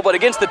table, but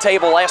against the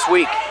table last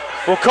week.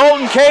 Well,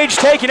 Colton Cage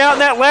taken out in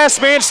that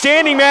last man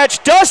standing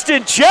match.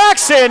 Dustin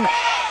Jackson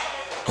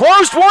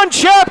closed one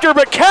chapter,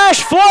 but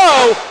Cash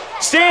Flow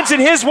stands in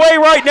his way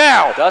right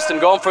now. Dustin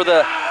going for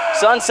the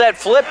sunset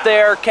flip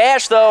there.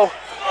 Cash, though,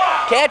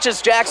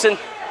 catches Jackson.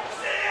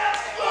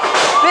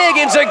 Big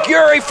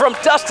enziguri from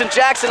Dustin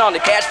Jackson on the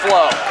Cash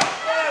Flow.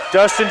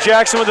 Dustin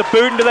Jackson with a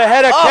boot into the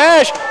head of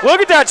Cash. Look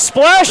at that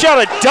splash out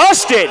of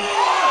Dustin.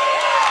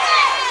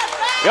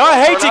 Yeah, I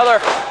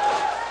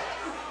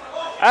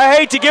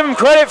hate to give him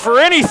credit for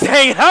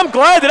anything. I'm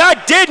glad that I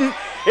didn't,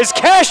 as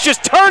Cash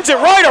just turns it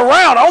right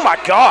around. Oh my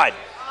God.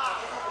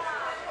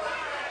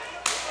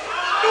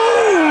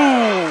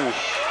 Ooh.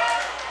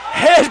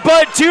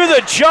 Headbutt to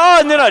the jaw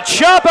and then a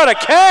chop out of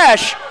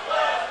Cash.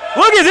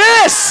 Look at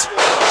this.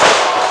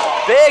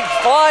 Big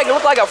flying, it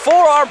looked like a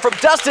forearm from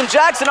Dustin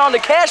Jackson on the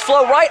Cash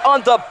Flow, right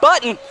on the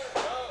button.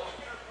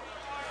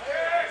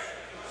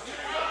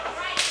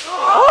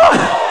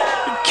 Oh.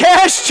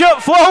 Cash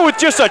Flow with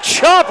just a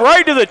chop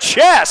right to the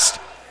chest.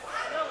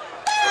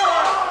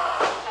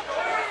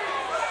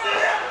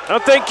 I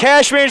don't think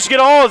Cash managed to get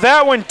all of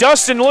that one.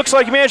 Dustin looks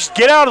like he managed to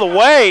get out of the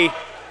way.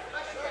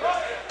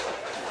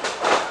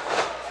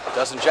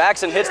 Dustin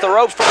Jackson hits the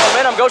ropes for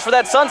momentum, goes for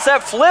that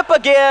sunset flip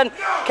again.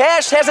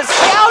 Cash has it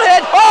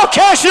scouted. Oh,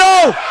 Cash,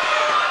 no!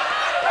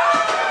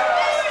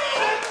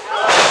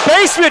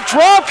 Basement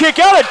drop kick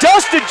out of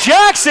Dustin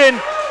Jackson.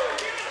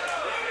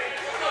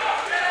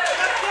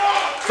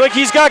 Looks like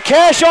he's got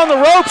Cash on the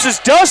ropes as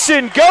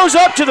Dustin goes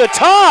up to the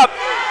top.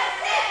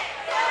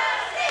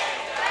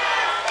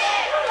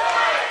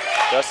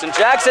 Dustin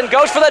Jackson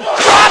goes for the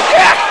drop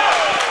kick.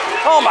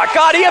 Oh my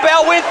God, he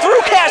about went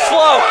through Cash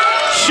Flow.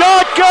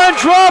 Shotgun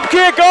drop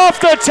kick off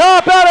the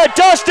top out of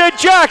Dustin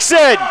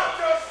Jackson.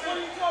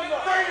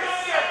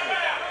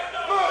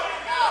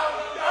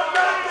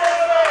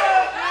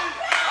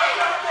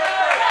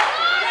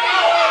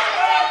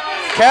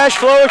 Cash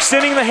Flow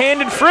extending the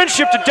hand in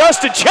friendship to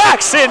Dustin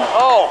Jackson.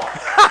 Oh,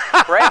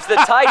 grabs the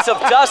tights of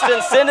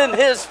Dustin, sending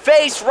his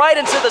face right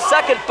into the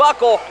second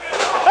buckle.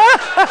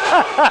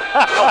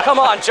 Oh, come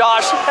on,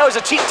 Josh. That was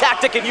a cheap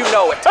tactic and you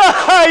know it.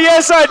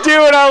 Yes, I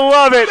do, and I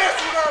love it.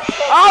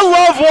 I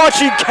love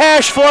watching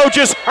Cash Flow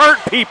just hurt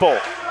people.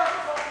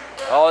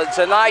 Oh,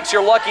 tonight's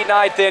your lucky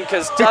night then,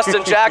 because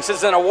Dustin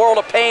Jackson's in a world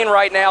of pain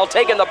right now,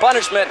 taking the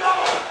punishment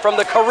from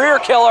the career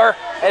killer,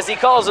 as he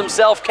calls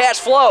himself, Cash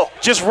Flow.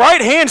 Just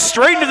right hand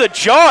straight into the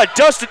jaw,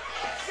 Dustin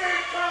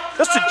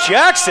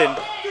Jackson.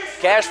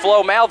 Cash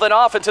Flow mouthing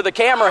off into the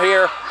camera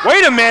here.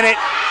 Wait a minute.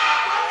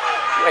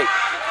 Wait.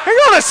 Hang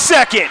on a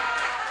second.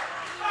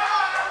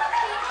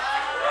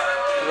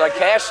 Like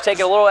Cash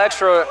taking a little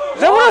extra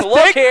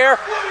look here.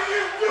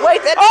 Wait,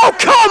 that. Oh,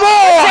 come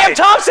on! Sam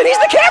Thompson, he's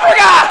the camera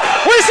guy!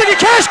 Wait a second,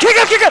 Cash, kick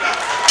up!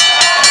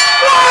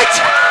 What?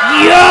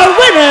 Your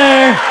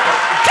winner,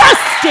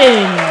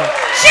 Dustin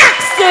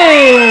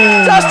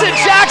Jackson! Dustin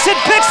Jackson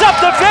picks up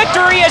the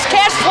victory as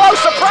Cash Flow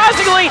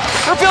surprisingly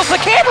reveals the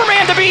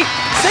cameraman to be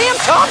Sam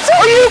Thompson.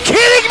 Are you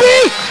kidding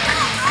me?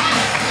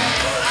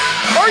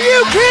 Are you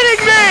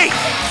kidding me?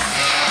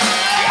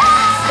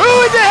 Who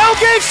in the hell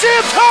gave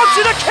Sam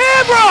Thompson a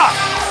camera?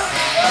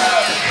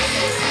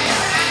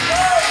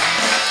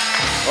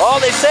 Well,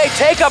 they say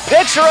take a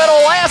picture,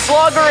 it'll last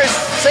longer, as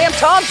Sam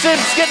Thompson's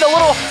getting a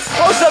little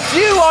close-up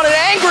view on an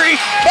angry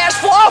Cash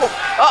Flow.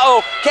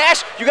 Uh-oh,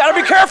 Cash, you gotta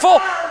be careful.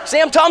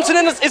 Sam Thompson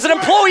is an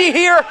employee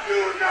here.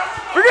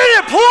 We're getting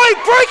an employee,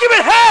 break him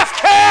in half,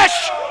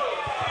 Cash!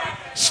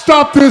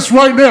 Stop this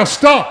right now,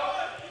 stop.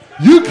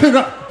 You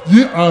cannot,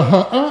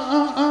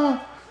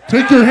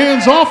 Take your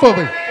hands off of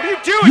him. What are you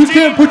doing, You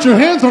can't put your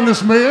hands on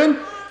this man.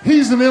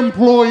 He's an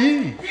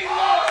employee.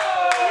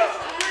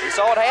 We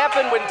saw it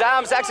happen when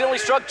Dimes accidentally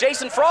struck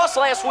Jason Frost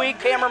last week,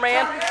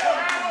 cameraman.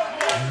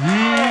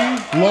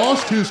 He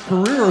lost his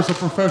career as a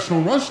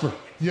professional wrestler.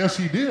 Yes,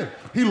 he did.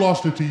 He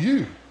lost it to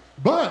you.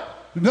 But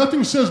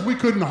nothing says we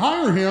couldn't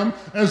hire him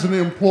as an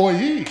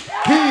employee.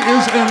 He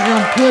is an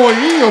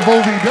employee of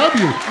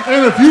OVW.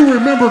 And if you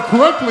remember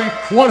correctly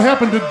what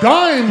happened to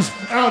Dimes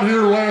out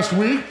here last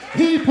week,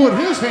 he put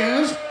his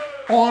hands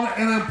on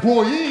an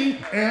employee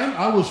and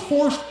I was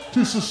forced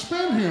to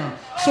suspend him.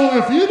 So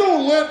if you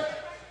don't let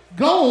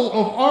go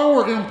of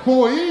our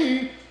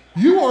employee,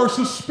 you are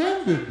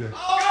suspended.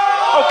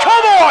 Oh,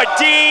 come on,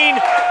 Dean.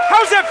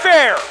 How's that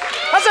fair?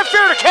 How's that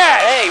fair to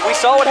Cash? Hey, we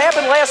saw what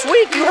happened last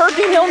week. You heard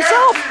Dean Hill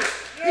himself.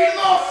 He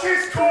lost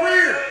his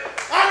career.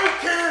 I don't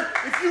care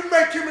if you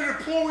make him an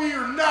employee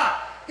or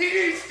not. He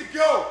needs to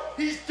go.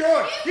 He's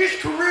done. His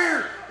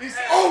career is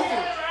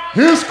over.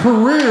 His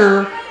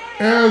career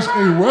as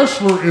a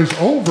wrestler is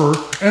over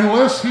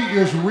unless he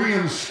is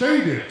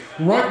reinstated.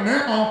 Right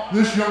now,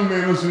 this young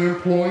man is an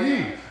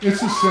employee.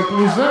 It's as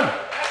simple as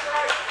that.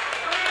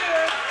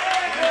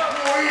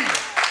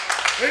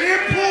 An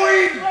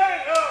employee.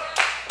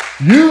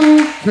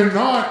 You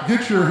cannot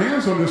get your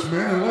hands on this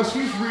man unless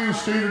he's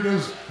reinstated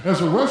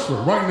as a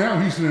wrestler. Right now,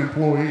 he's an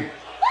employee.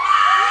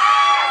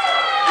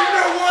 You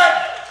know what?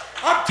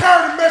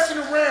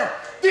 messing around.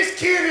 This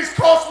kid has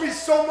cost me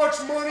so much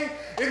money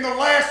in the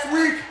last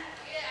week.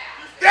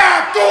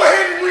 Yeah, go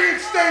ahead and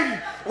reinstate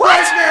him.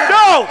 Right now.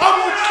 No! I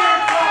want Sam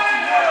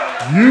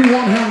Thompson. You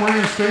want him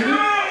reinstated?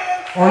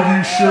 Are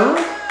you sure?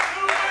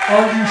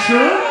 Are you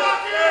sure?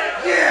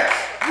 Yes,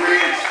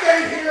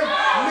 reinstate him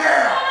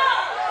now.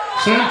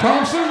 Sam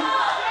Thompson,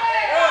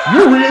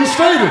 you're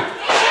reinstated.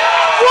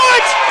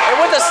 What? And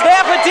with a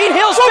snap of Dean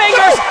Hill's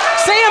fingers,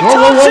 Sam Whoa,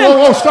 Thompson. whoa,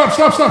 whoa, whoa, stop.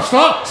 Sam, stop.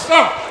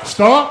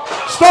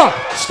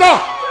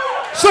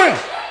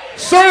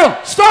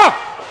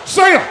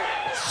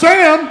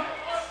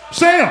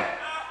 Sam,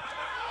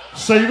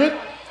 save it.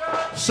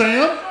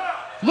 Sam,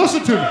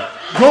 listen to me.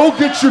 Go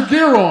get your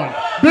gear on.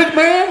 Big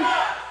man,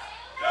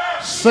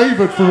 save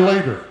it for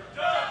later.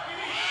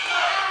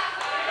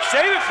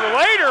 Save it for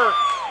later?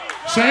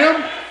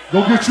 Sam,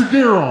 go get your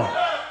gear on.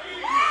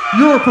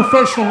 You're a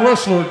professional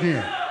wrestler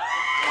again.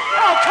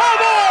 Oh,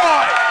 come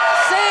on!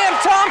 Sam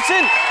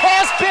Thompson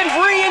has been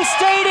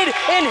reinstated,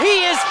 and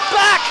he is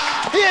back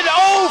in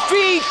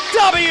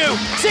OVW.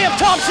 Sam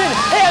Thompson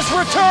has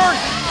returned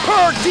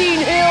per Dean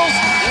Hill's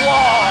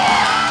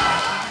law.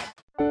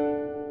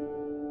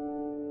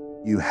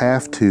 You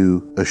have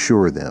to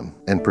assure them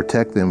and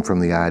protect them from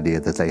the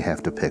idea that they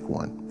have to pick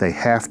one. They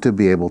have to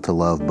be able to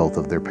love both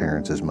of their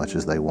parents as much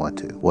as they want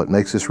to. What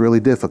makes this really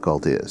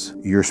difficult is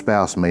your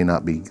spouse may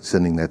not be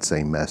sending that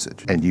same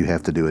message, and you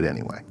have to do it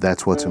anyway.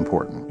 That's what's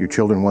important. Your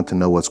children want to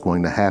know what's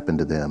going to happen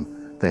to them.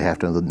 They have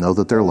to know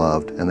that they're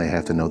loved, and they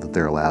have to know that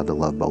they're allowed to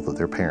love both of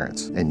their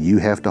parents. And you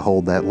have to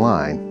hold that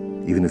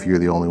line, even if you're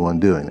the only one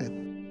doing it.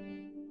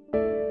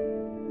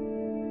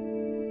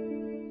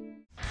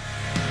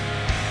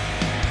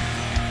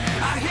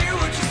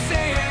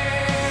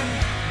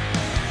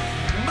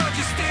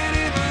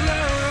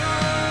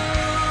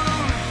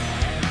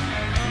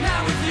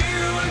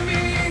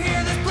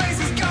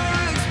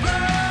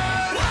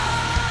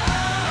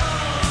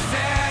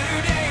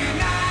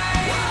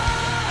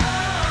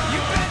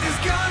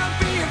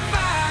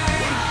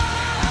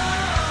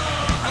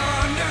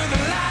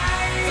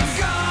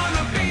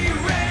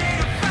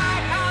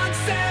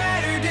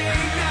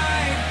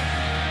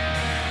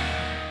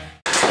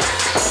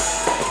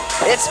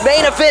 It's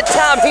main event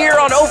time here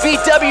on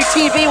OVW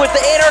TV with the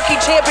Anarchy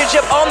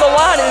Championship on the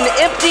line in an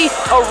Empty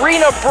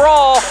Arena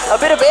Brawl. A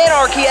bit of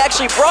anarchy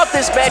actually brought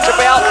this match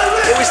about.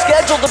 It was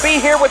scheduled to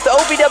be here with the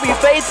OVW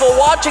faithful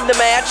watching the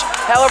match.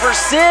 However,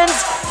 Sinn's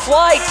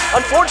flight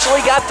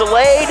unfortunately got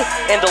delayed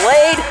and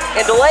delayed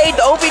and delayed.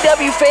 The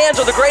OVW fans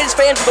are the greatest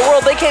fans in the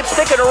world. They kept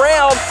sticking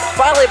around.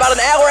 Finally, about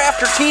an hour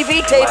after TV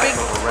taping,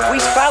 we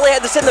finally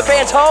had to send the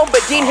fans home,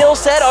 but Dean Hill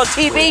said on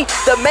TV,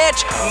 the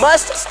match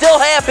must still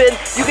happen.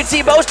 You can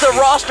see most of the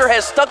roster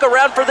has stuck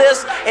around for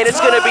this, and it's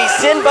going to be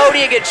Sinn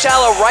Bodhi against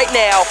Shiloh right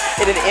now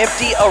in an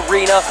Empty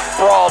Arena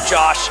Brawl,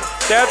 Josh.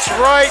 That's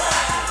right.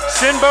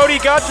 Sinn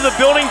Bodhi got to the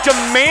building,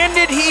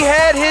 demanded he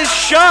had his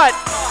shot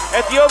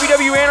at the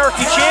OVW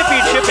Anarchy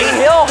Championship. Dean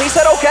Hill, he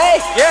said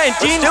okay. Yeah, and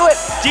Dean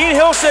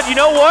Hill said, you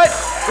know what?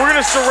 We're going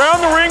to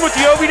surround the ring with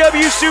the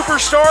OVW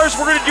superstars.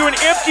 We're going to do an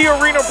Empty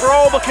Arena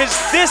Brawl because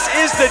this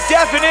is the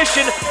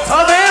definition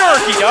of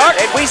anarchy,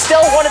 Doc. And we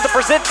still wanted to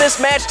present this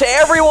match to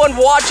everyone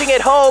watching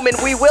at home, and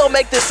we will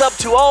make this up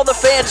to all the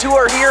fans who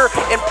are here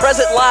and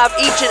present live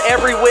each and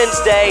every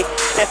Wednesday.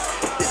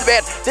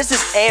 Man, this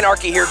is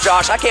anarchy here,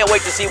 Josh. I can't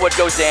wait to see what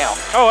goes down.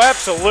 Oh,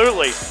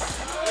 absolutely.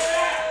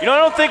 You know, I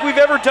don't think we've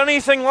ever done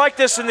anything like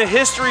this in the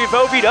history of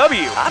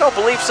OVW. I don't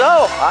believe so.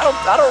 I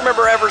don't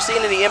remember ever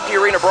seeing any Empty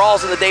Arena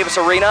Brawls in the Davis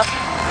Arena.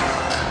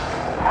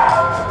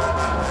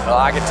 Well,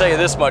 I can tell you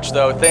this much,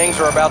 though. Things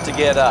are about to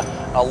get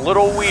a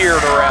little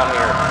weird around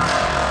here.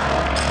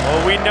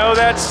 Well, we know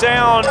that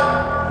sound,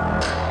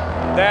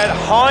 that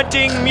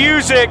haunting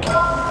music.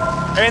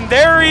 And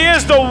there he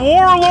is, the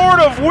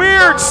Warlord of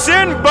Weird,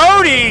 Sinn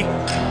Bodhi.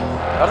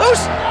 Are those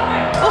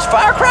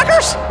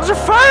firecrackers? Those are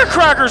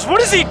firecrackers.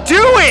 What is he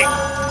doing?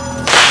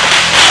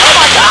 Oh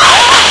my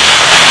God!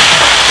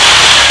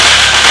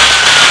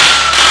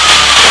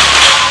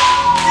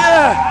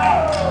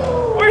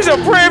 Yeah. Well, he's a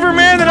braver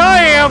man than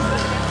I am.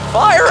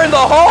 Fire in the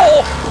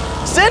hole.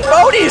 Sinn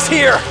Bodhi's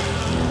here.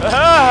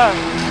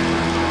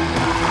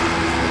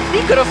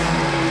 He could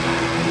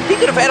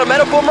have had a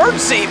medical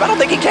emergency, but I don't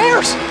think he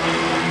cares.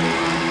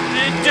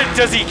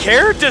 Does he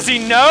care? Does he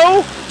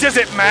know? Does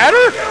it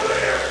matter?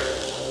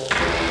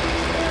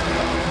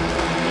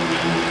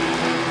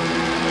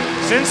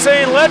 Sinn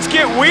saying, let's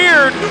get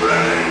weird.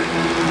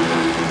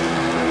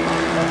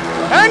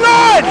 Hang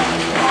on!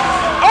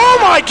 Oh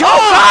my God!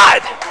 Oh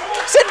God!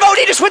 Sinn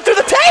Bodhi just went through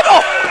the table!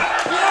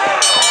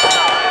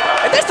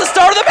 And that's the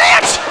start of the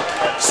match!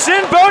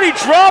 Sinn Bodhi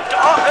drop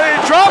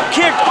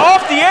kicked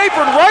off the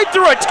apron right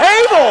through a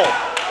table!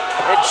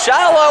 And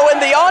Shiloh and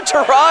the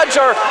entourage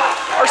are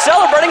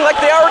celebrating like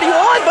they already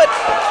won, but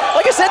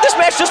like I said, this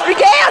match just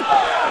began.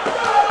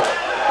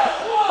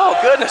 Oh,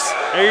 goodness.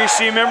 There you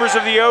see members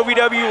of the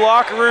OVW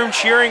locker room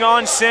cheering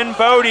on Sinn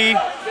Bodhi.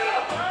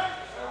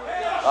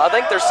 I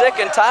think they're sick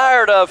and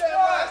tired of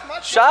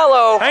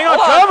Shiloh. Hang on,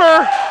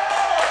 cover.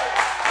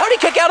 How'd he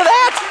kick out of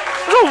that?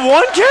 There's a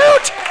 1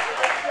 count.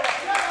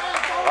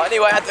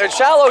 Anyway,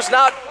 Shillow's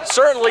not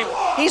certainly,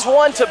 he's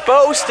one to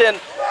boast and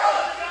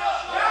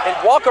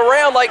walk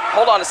around like,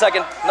 hold on a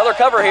second, another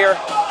cover here.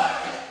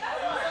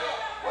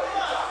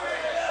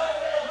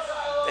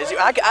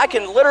 I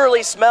can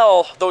literally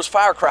smell those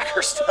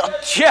firecrackers.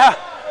 Yeah,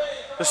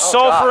 the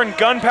sulfur and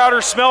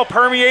gunpowder smell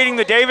permeating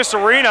the Davis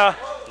Arena.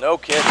 No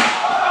kidding.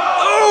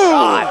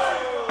 Ooh!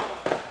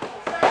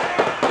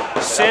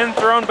 Sinn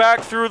thrown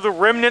back through the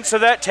remnants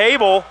of that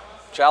table.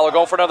 Shiloh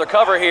going for another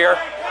cover here.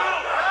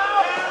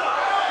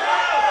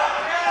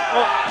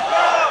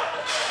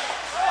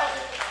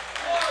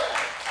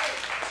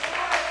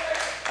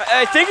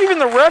 I think even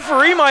the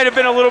referee might have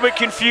been a little bit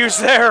confused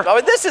there. I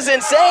mean, this is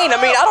insane.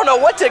 I mean, I don't know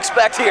what to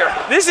expect here.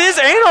 This is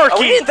Anarchy.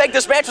 We didn't think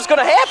this match was going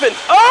to happen.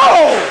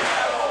 Oh!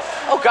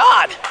 Oh,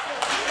 God.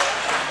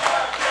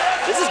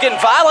 This is getting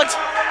violent.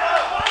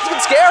 It's getting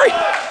scary.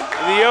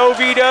 The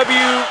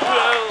OVW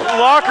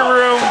locker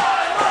room.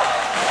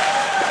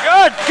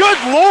 God, good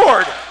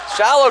Lord.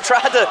 Shiloh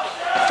tried to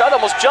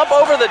almost jump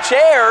over the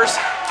chairs.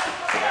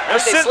 They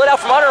slid out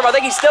from under him. I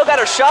think he's still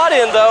got a shot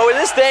in, though. And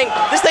this thing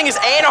is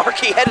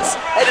Anarchy at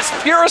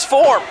its purest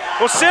form.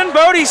 Well, Sinn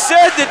Bodhi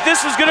said that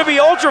this was going to be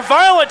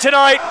ultra-violent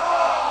tonight.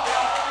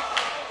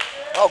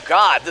 Oh,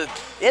 God. The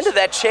end of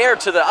that chair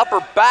to the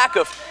upper back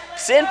of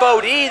Sinn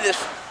Bodhi, this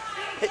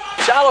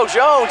Shiloh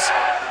Jones.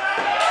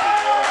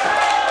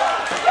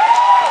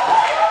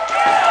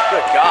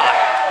 Good God.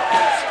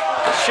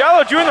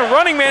 Shiloh doing the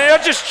running man,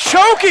 and just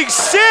choking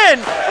Sinn.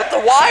 With the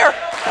wire.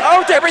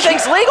 Oh,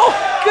 everything's legal.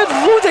 Good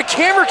Lord, the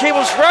camera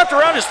cable's wrapped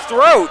around his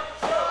throat.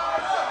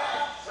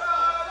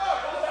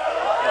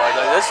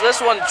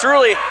 This one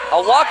truly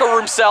a locker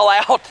room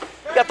sellout.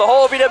 Got the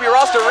whole OVW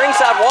roster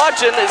ringside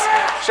watching as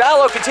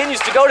Shiloh continues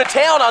to go to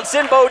town on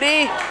Sinn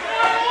Bodhi,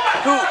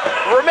 who,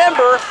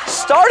 remember,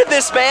 started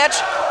this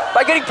match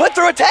by getting put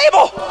through a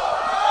table.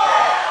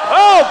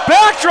 Oh,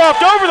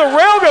 backdropped over the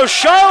rail goes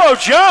Shiloh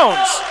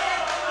Jones.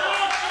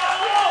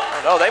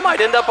 No, they might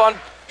end up on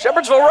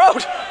Shepherdsville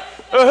Rd.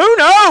 Who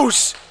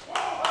knows?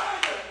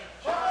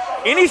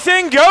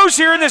 Anything goes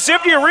here in this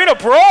Empty Arena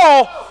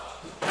Brawl.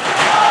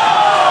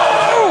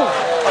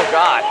 Oh,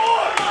 God.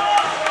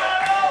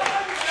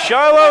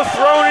 Shiloh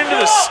thrown into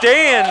the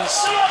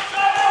stands.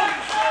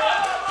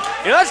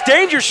 You know, that's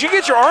dangerous. You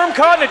get your arm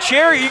caught in a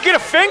chair, you get a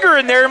finger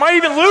in there, you might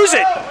even lose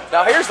it.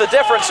 Now, here's the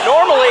difference.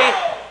 Normally,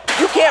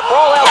 you can't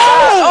brawl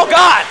outside. Oh,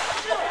 God.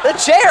 The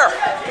chair.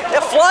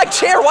 That flying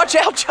chair. Watch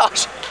out,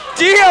 Josh.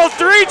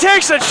 DL3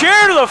 takes a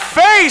chair to the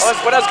face.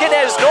 What I was getting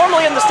at is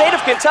normally in the state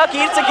of Kentucky,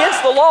 it's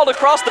against the law to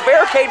cross the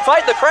barricade and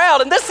fight the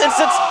crowd. In this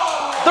instance,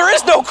 there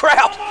is no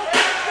crowd.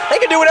 They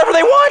can do whatever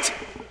they want.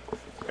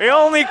 The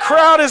only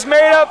crowd is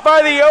made up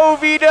by the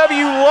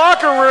OVW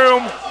locker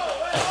room.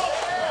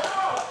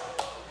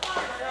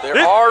 There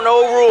are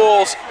no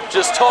rules,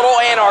 just total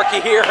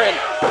anarchy here, and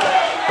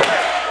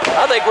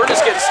I think we're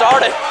just getting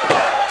started.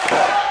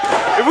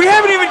 We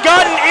haven't even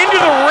gotten into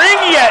the ring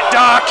yet,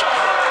 Doc.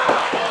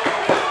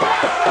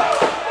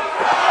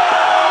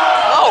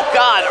 Oh,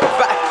 God.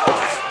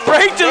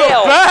 Right to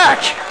the back.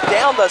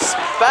 Down the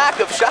back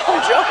of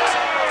Shiloh Jones.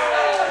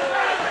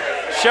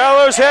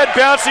 Shillow's head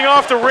bouncing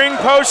off the ring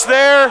post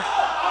there.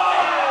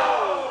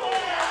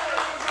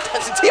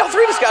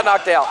 DL3 just got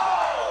knocked out.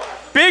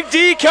 Big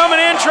D coming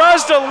in,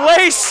 tries to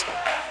lace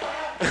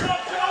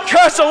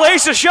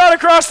a shot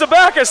across the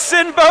back of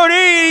Sinn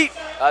Bodhi.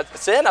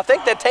 Sinn, I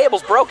think that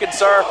table's broken,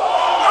 sir.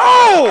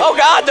 Oh! Oh,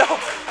 God, no.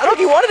 I don't think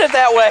he wanted it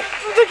that way. I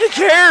don't think he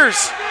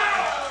cares.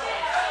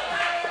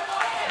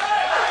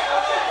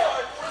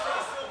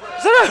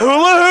 Is that a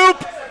hula hoop?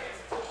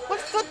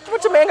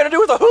 What's a man going to do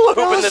with a hula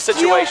hoop in this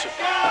situation?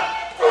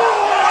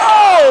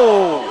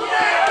 Oh!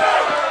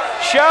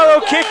 Shiloh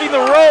kicking the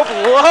rope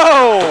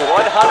low.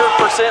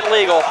 100%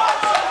 legal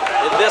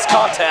in this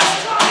contest.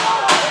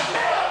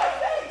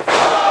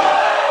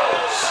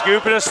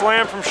 Scooping a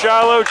slam from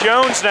Shiloh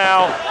Jones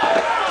now.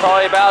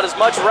 Probably about as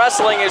much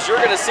wrestling as you're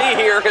going to see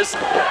here, because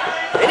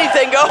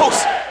anything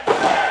goes.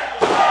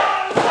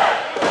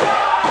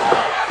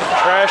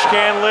 Trash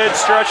can lid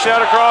stretched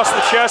out across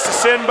the chest of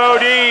Sinn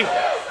Bodhi.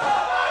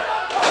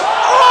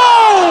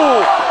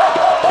 Oh!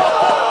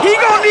 He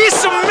gonna need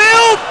some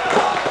milk!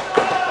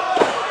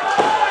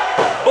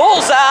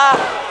 Bullseye!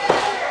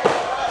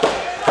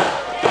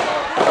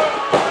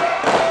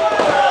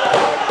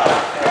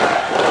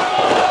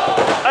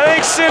 I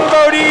think Sinn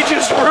Bodhi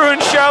just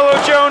ruined Shiloh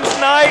Jones'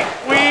 night,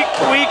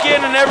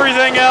 weekend, and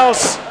everything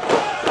else.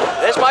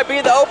 This might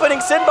be the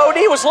opening Sinn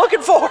Bodhi was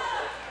looking for.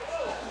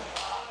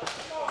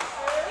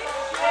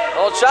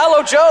 Well,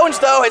 Shiloh Jones,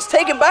 though, has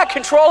taken back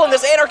control in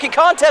this Anarchy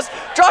contest.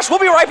 Josh, we'll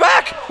be right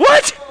back.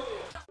 What?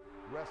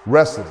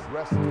 Wrestling,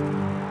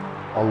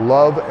 a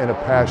love and a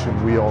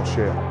passion we all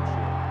share.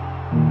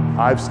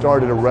 I've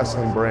started a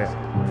wrestling brand,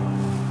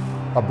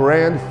 a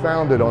brand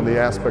founded on the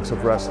aspects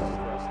of wrestling.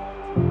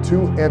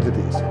 Two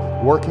entities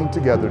working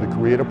together to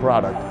create a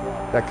product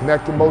that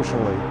connect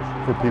emotionally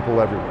for people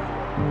everywhere.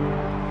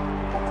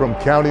 From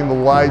counting the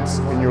lights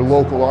in your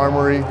local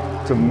armory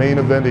to main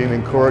eventing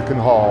in Korakuen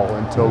Hall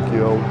in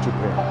Tokyo,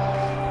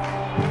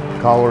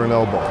 Japan. Collar and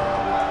elbow,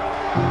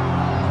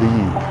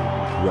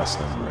 the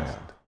wrestling brand.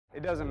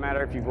 It doesn't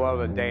matter if you've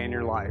loved a day in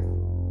your life.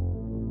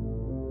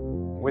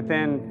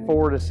 Within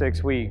 4 to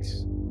 6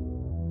 weeks,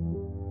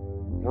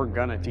 we're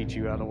gonna teach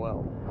you how to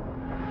weld.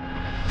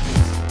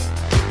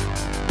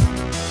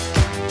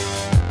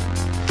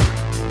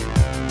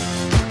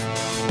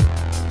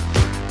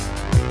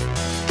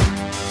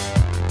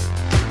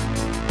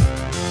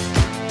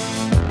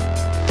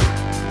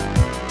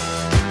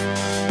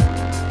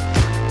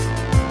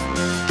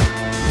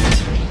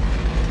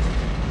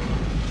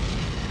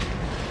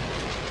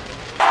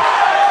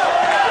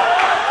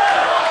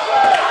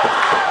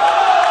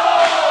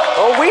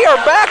 We are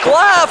back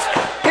live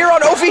here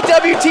on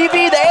OVW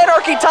TV, the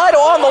Anarchy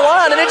title on the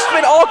line, and it's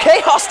been all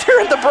chaos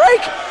during the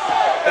break.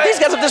 And these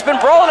guys have just been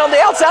brawling on the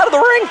outside of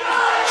the ring.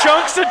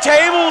 Chunks of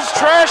tables,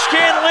 trash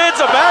can lids,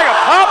 a bag of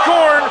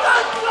popcorn,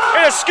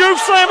 and a scoop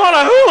slam on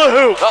a hula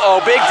hoop.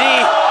 Uh-oh, Big D.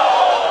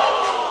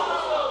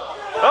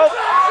 Oh,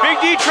 Big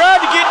D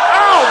tried to get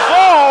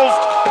involved.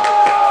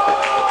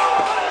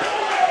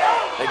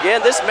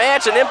 Again, this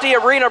match, an Empty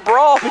Arena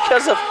Brawl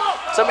because of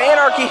some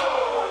anarchy.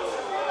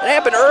 It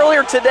happened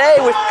earlier today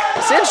with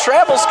Sinn's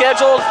travel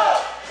scheduled.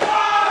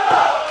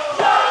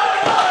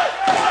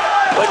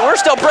 But we're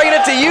still bringing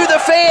it to you, the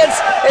fans.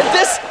 And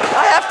this,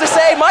 I have to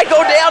say, might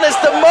go down as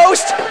the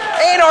most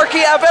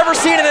anarchy I've ever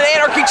seen in an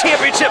Anarchy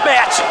Championship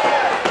match.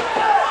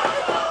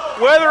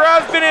 Whether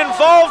I've been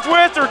involved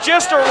with or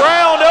just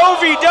around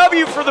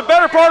OVW for the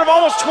better part of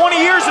almost 20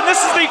 years, and this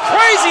is the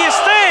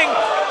craziest thing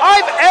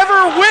I've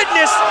ever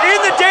witnessed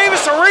in the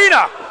Davis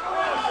Arena.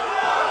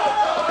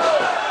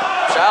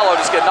 Shiloh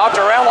just getting knocked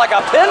around like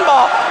a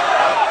pinball.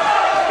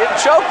 Getting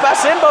choked by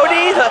Sinn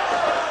Bodhi. The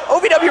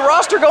OVW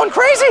roster going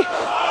crazy.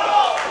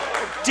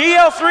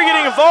 DL3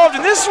 getting involved,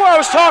 and this is what I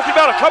was talking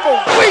about a couple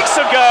weeks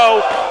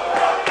ago.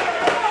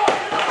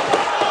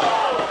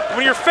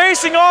 When you're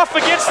facing off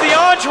against the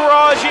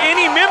entourage,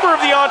 any member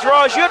of the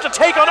entourage, you have to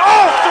take on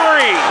all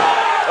three.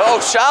 Oh,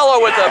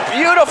 Shiloh with a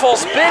beautiful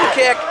spin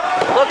kick.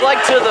 Looked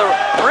like to the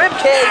rib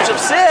cage of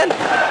Sinn.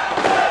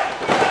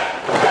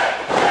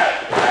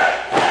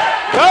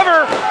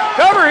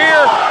 Cover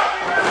here.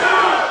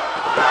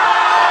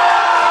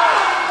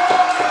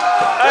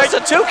 It's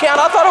a 2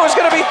 count. I thought it was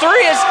going to be 3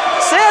 as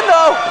Sinn,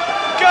 though.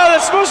 God,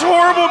 that's the most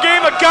horrible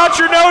game of got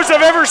your nose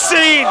I've ever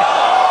seen.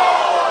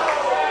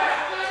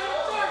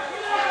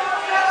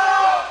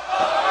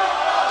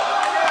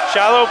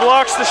 Shiloh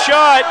blocks the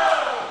shot.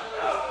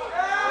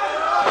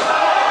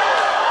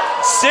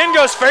 Sinn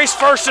goes face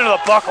first into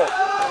the buckle.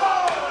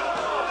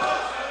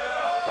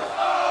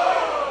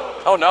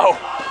 Oh no,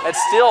 that's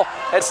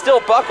still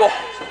buckle.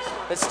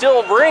 It's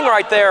still ring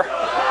right there,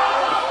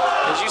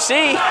 as you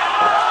see.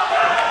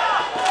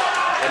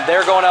 And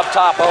they're going up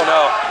top. Oh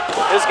no,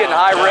 this is getting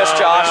high risk,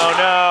 Josh.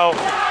 No.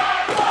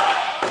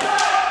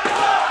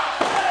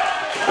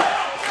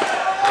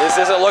 This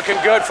isn't looking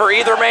good for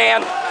either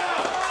man.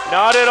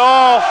 Not at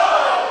all.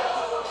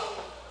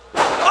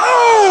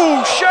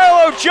 Oh,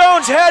 Shiloh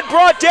Jones head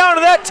brought down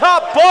to that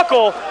top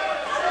buckle.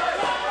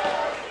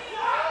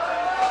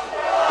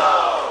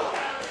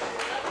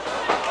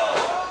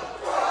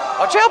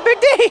 Watch out, Big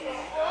D.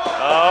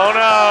 Oh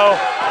no.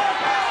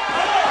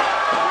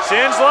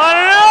 Sinn's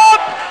lining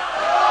up.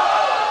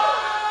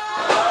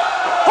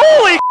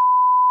 Holy.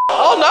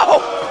 Oh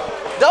no.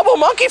 Double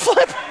monkey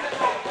flip.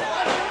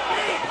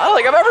 I don't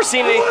think I've ever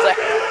seen anything.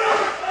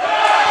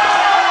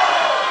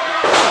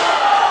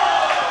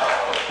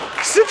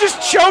 Sinn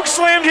just choke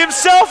slammed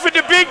himself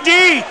into Big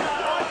D.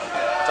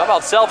 Talk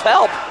about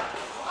self-help.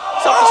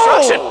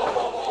 Self-destruction.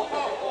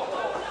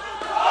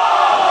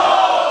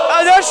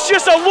 That's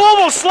just a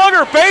Louisville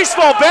Slugger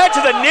baseball bat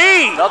to the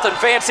knee. Nothing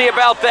fancy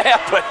about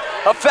that, but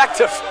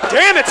effective.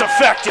 Damn, it's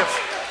effective.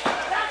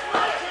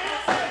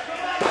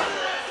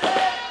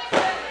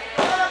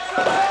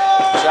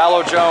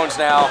 Shiloh Jones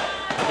now.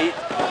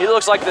 He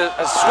looks like the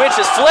switch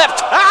is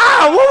flipped.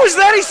 Ah, what was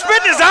that? He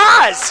spit in his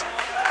eyes.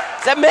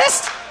 Is that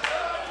missed?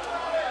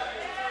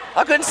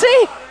 I couldn't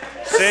see.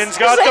 Sinn's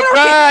got the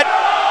bat.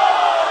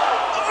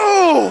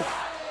 Ooh.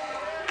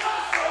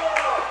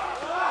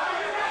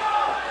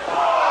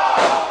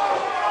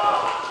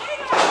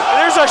 And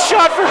there's a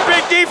shot for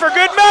Big D for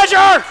good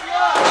measure.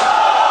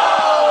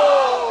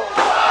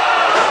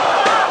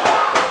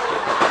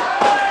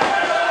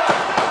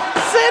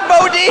 Sinn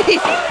Bodhi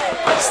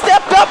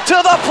stepped up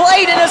to the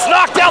plate and has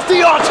knocked out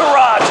the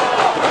entourage.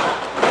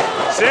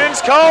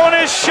 Sinn's calling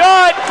his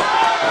shot.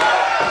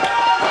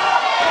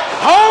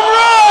 Home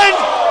run!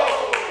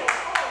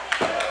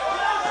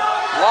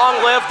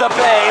 Long live the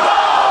babe.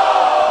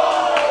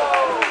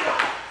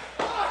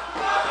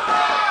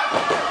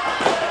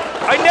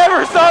 I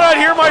never thought I'd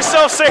hear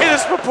myself say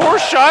this before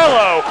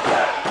Shiloh.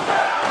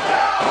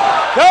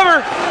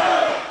 Cover.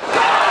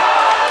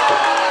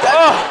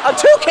 A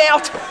 2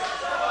 count.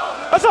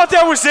 I thought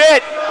that was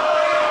it.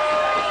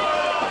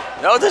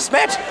 No, this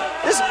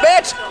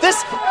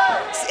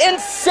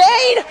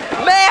insane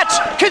match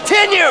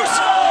continues.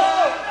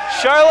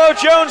 Shiloh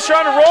Jones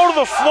trying to roll to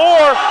the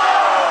floor.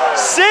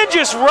 Sinn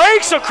just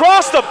rakes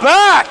across the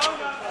back.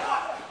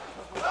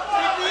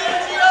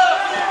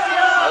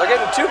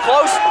 too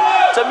close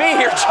to me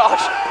here,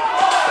 Josh.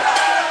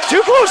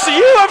 Too close to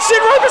you? I'm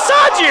sitting right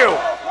beside you.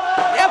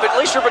 Yeah, but at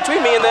least you're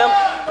between me and them.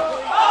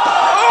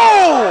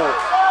 Oh!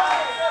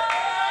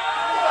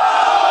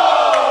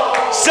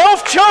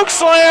 Self-choke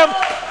slam.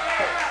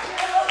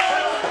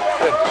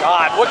 Good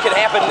God, what could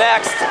happen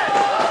next?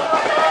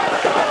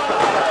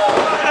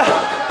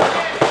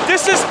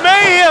 This is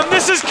mayhem.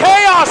 This is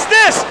chaos.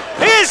 This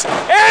is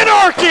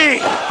anarchy.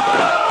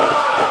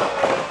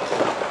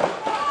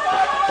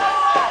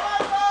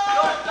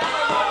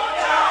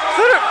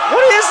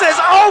 What is this?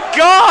 Oh,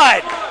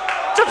 God.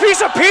 It's a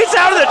piece of pizza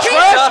out of the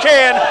trash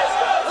can.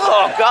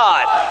 Oh,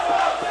 God.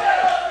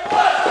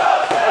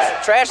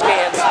 Those trash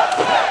cans.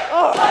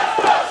 Oh.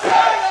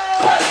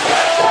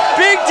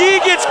 Big D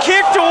gets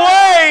kicked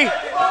away.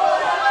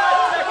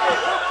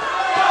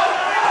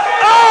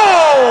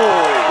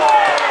 Oh!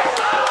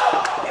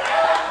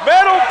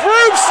 Metal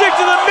broomstick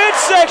to the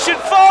midsection,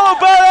 followed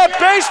by that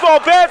baseball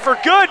bat for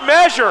good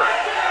measure.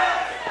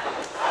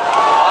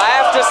 I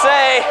have to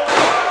say,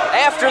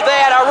 after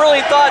that, I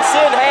really thought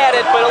Sinn had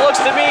it, but it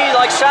looks to me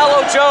like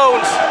Shiloh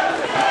Jones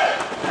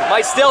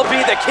might still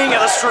be the king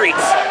of the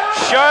streets.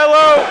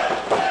 Shiloh.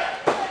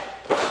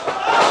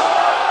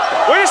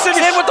 Wait a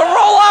second. Sinn with the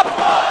roll-up.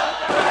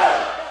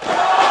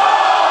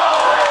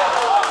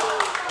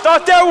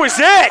 Thought that was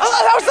it.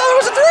 I thought it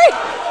was a 3.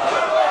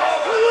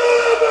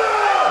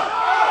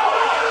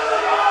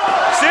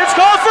 Sinn's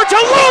calling for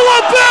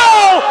Tallulah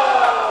Bell.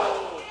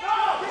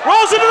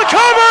 Rolls into the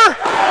cover.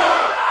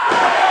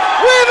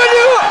 We have a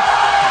new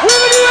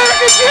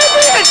Anarchy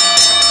champion.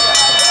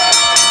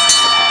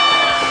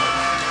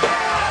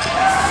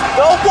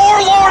 The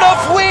Warlord of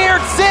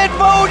Weird, Sinn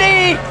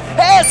Bodhi,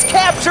 has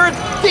captured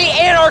the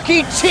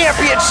Anarchy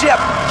Championship.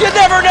 You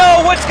never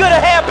know what's going to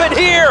happen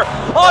here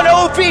on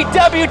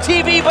OVW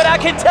TV, but I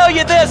can tell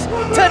you this,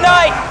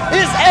 tonight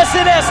is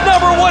SNS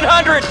number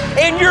 100,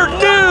 and your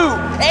new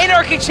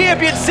Anarchy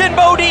champion, Sinn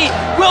Bodhi,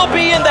 will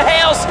be in the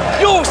house.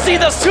 You'll see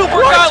the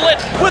Super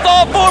Gauntlet with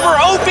all former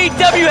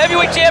OVW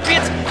Heavyweight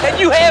Champions, and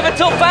you have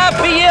until 5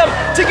 p.m.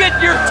 to get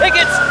your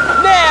tickets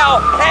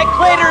now at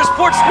Gladiator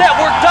Sports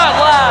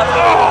Network.live.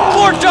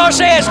 For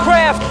Josh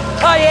Ashcraft,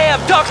 I am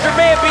Dr.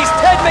 Manbeast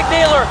Ted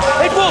McNailer,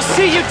 and we'll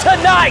see you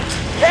tonight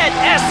at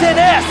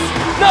SNS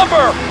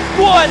number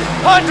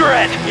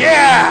 100.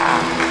 Yeah!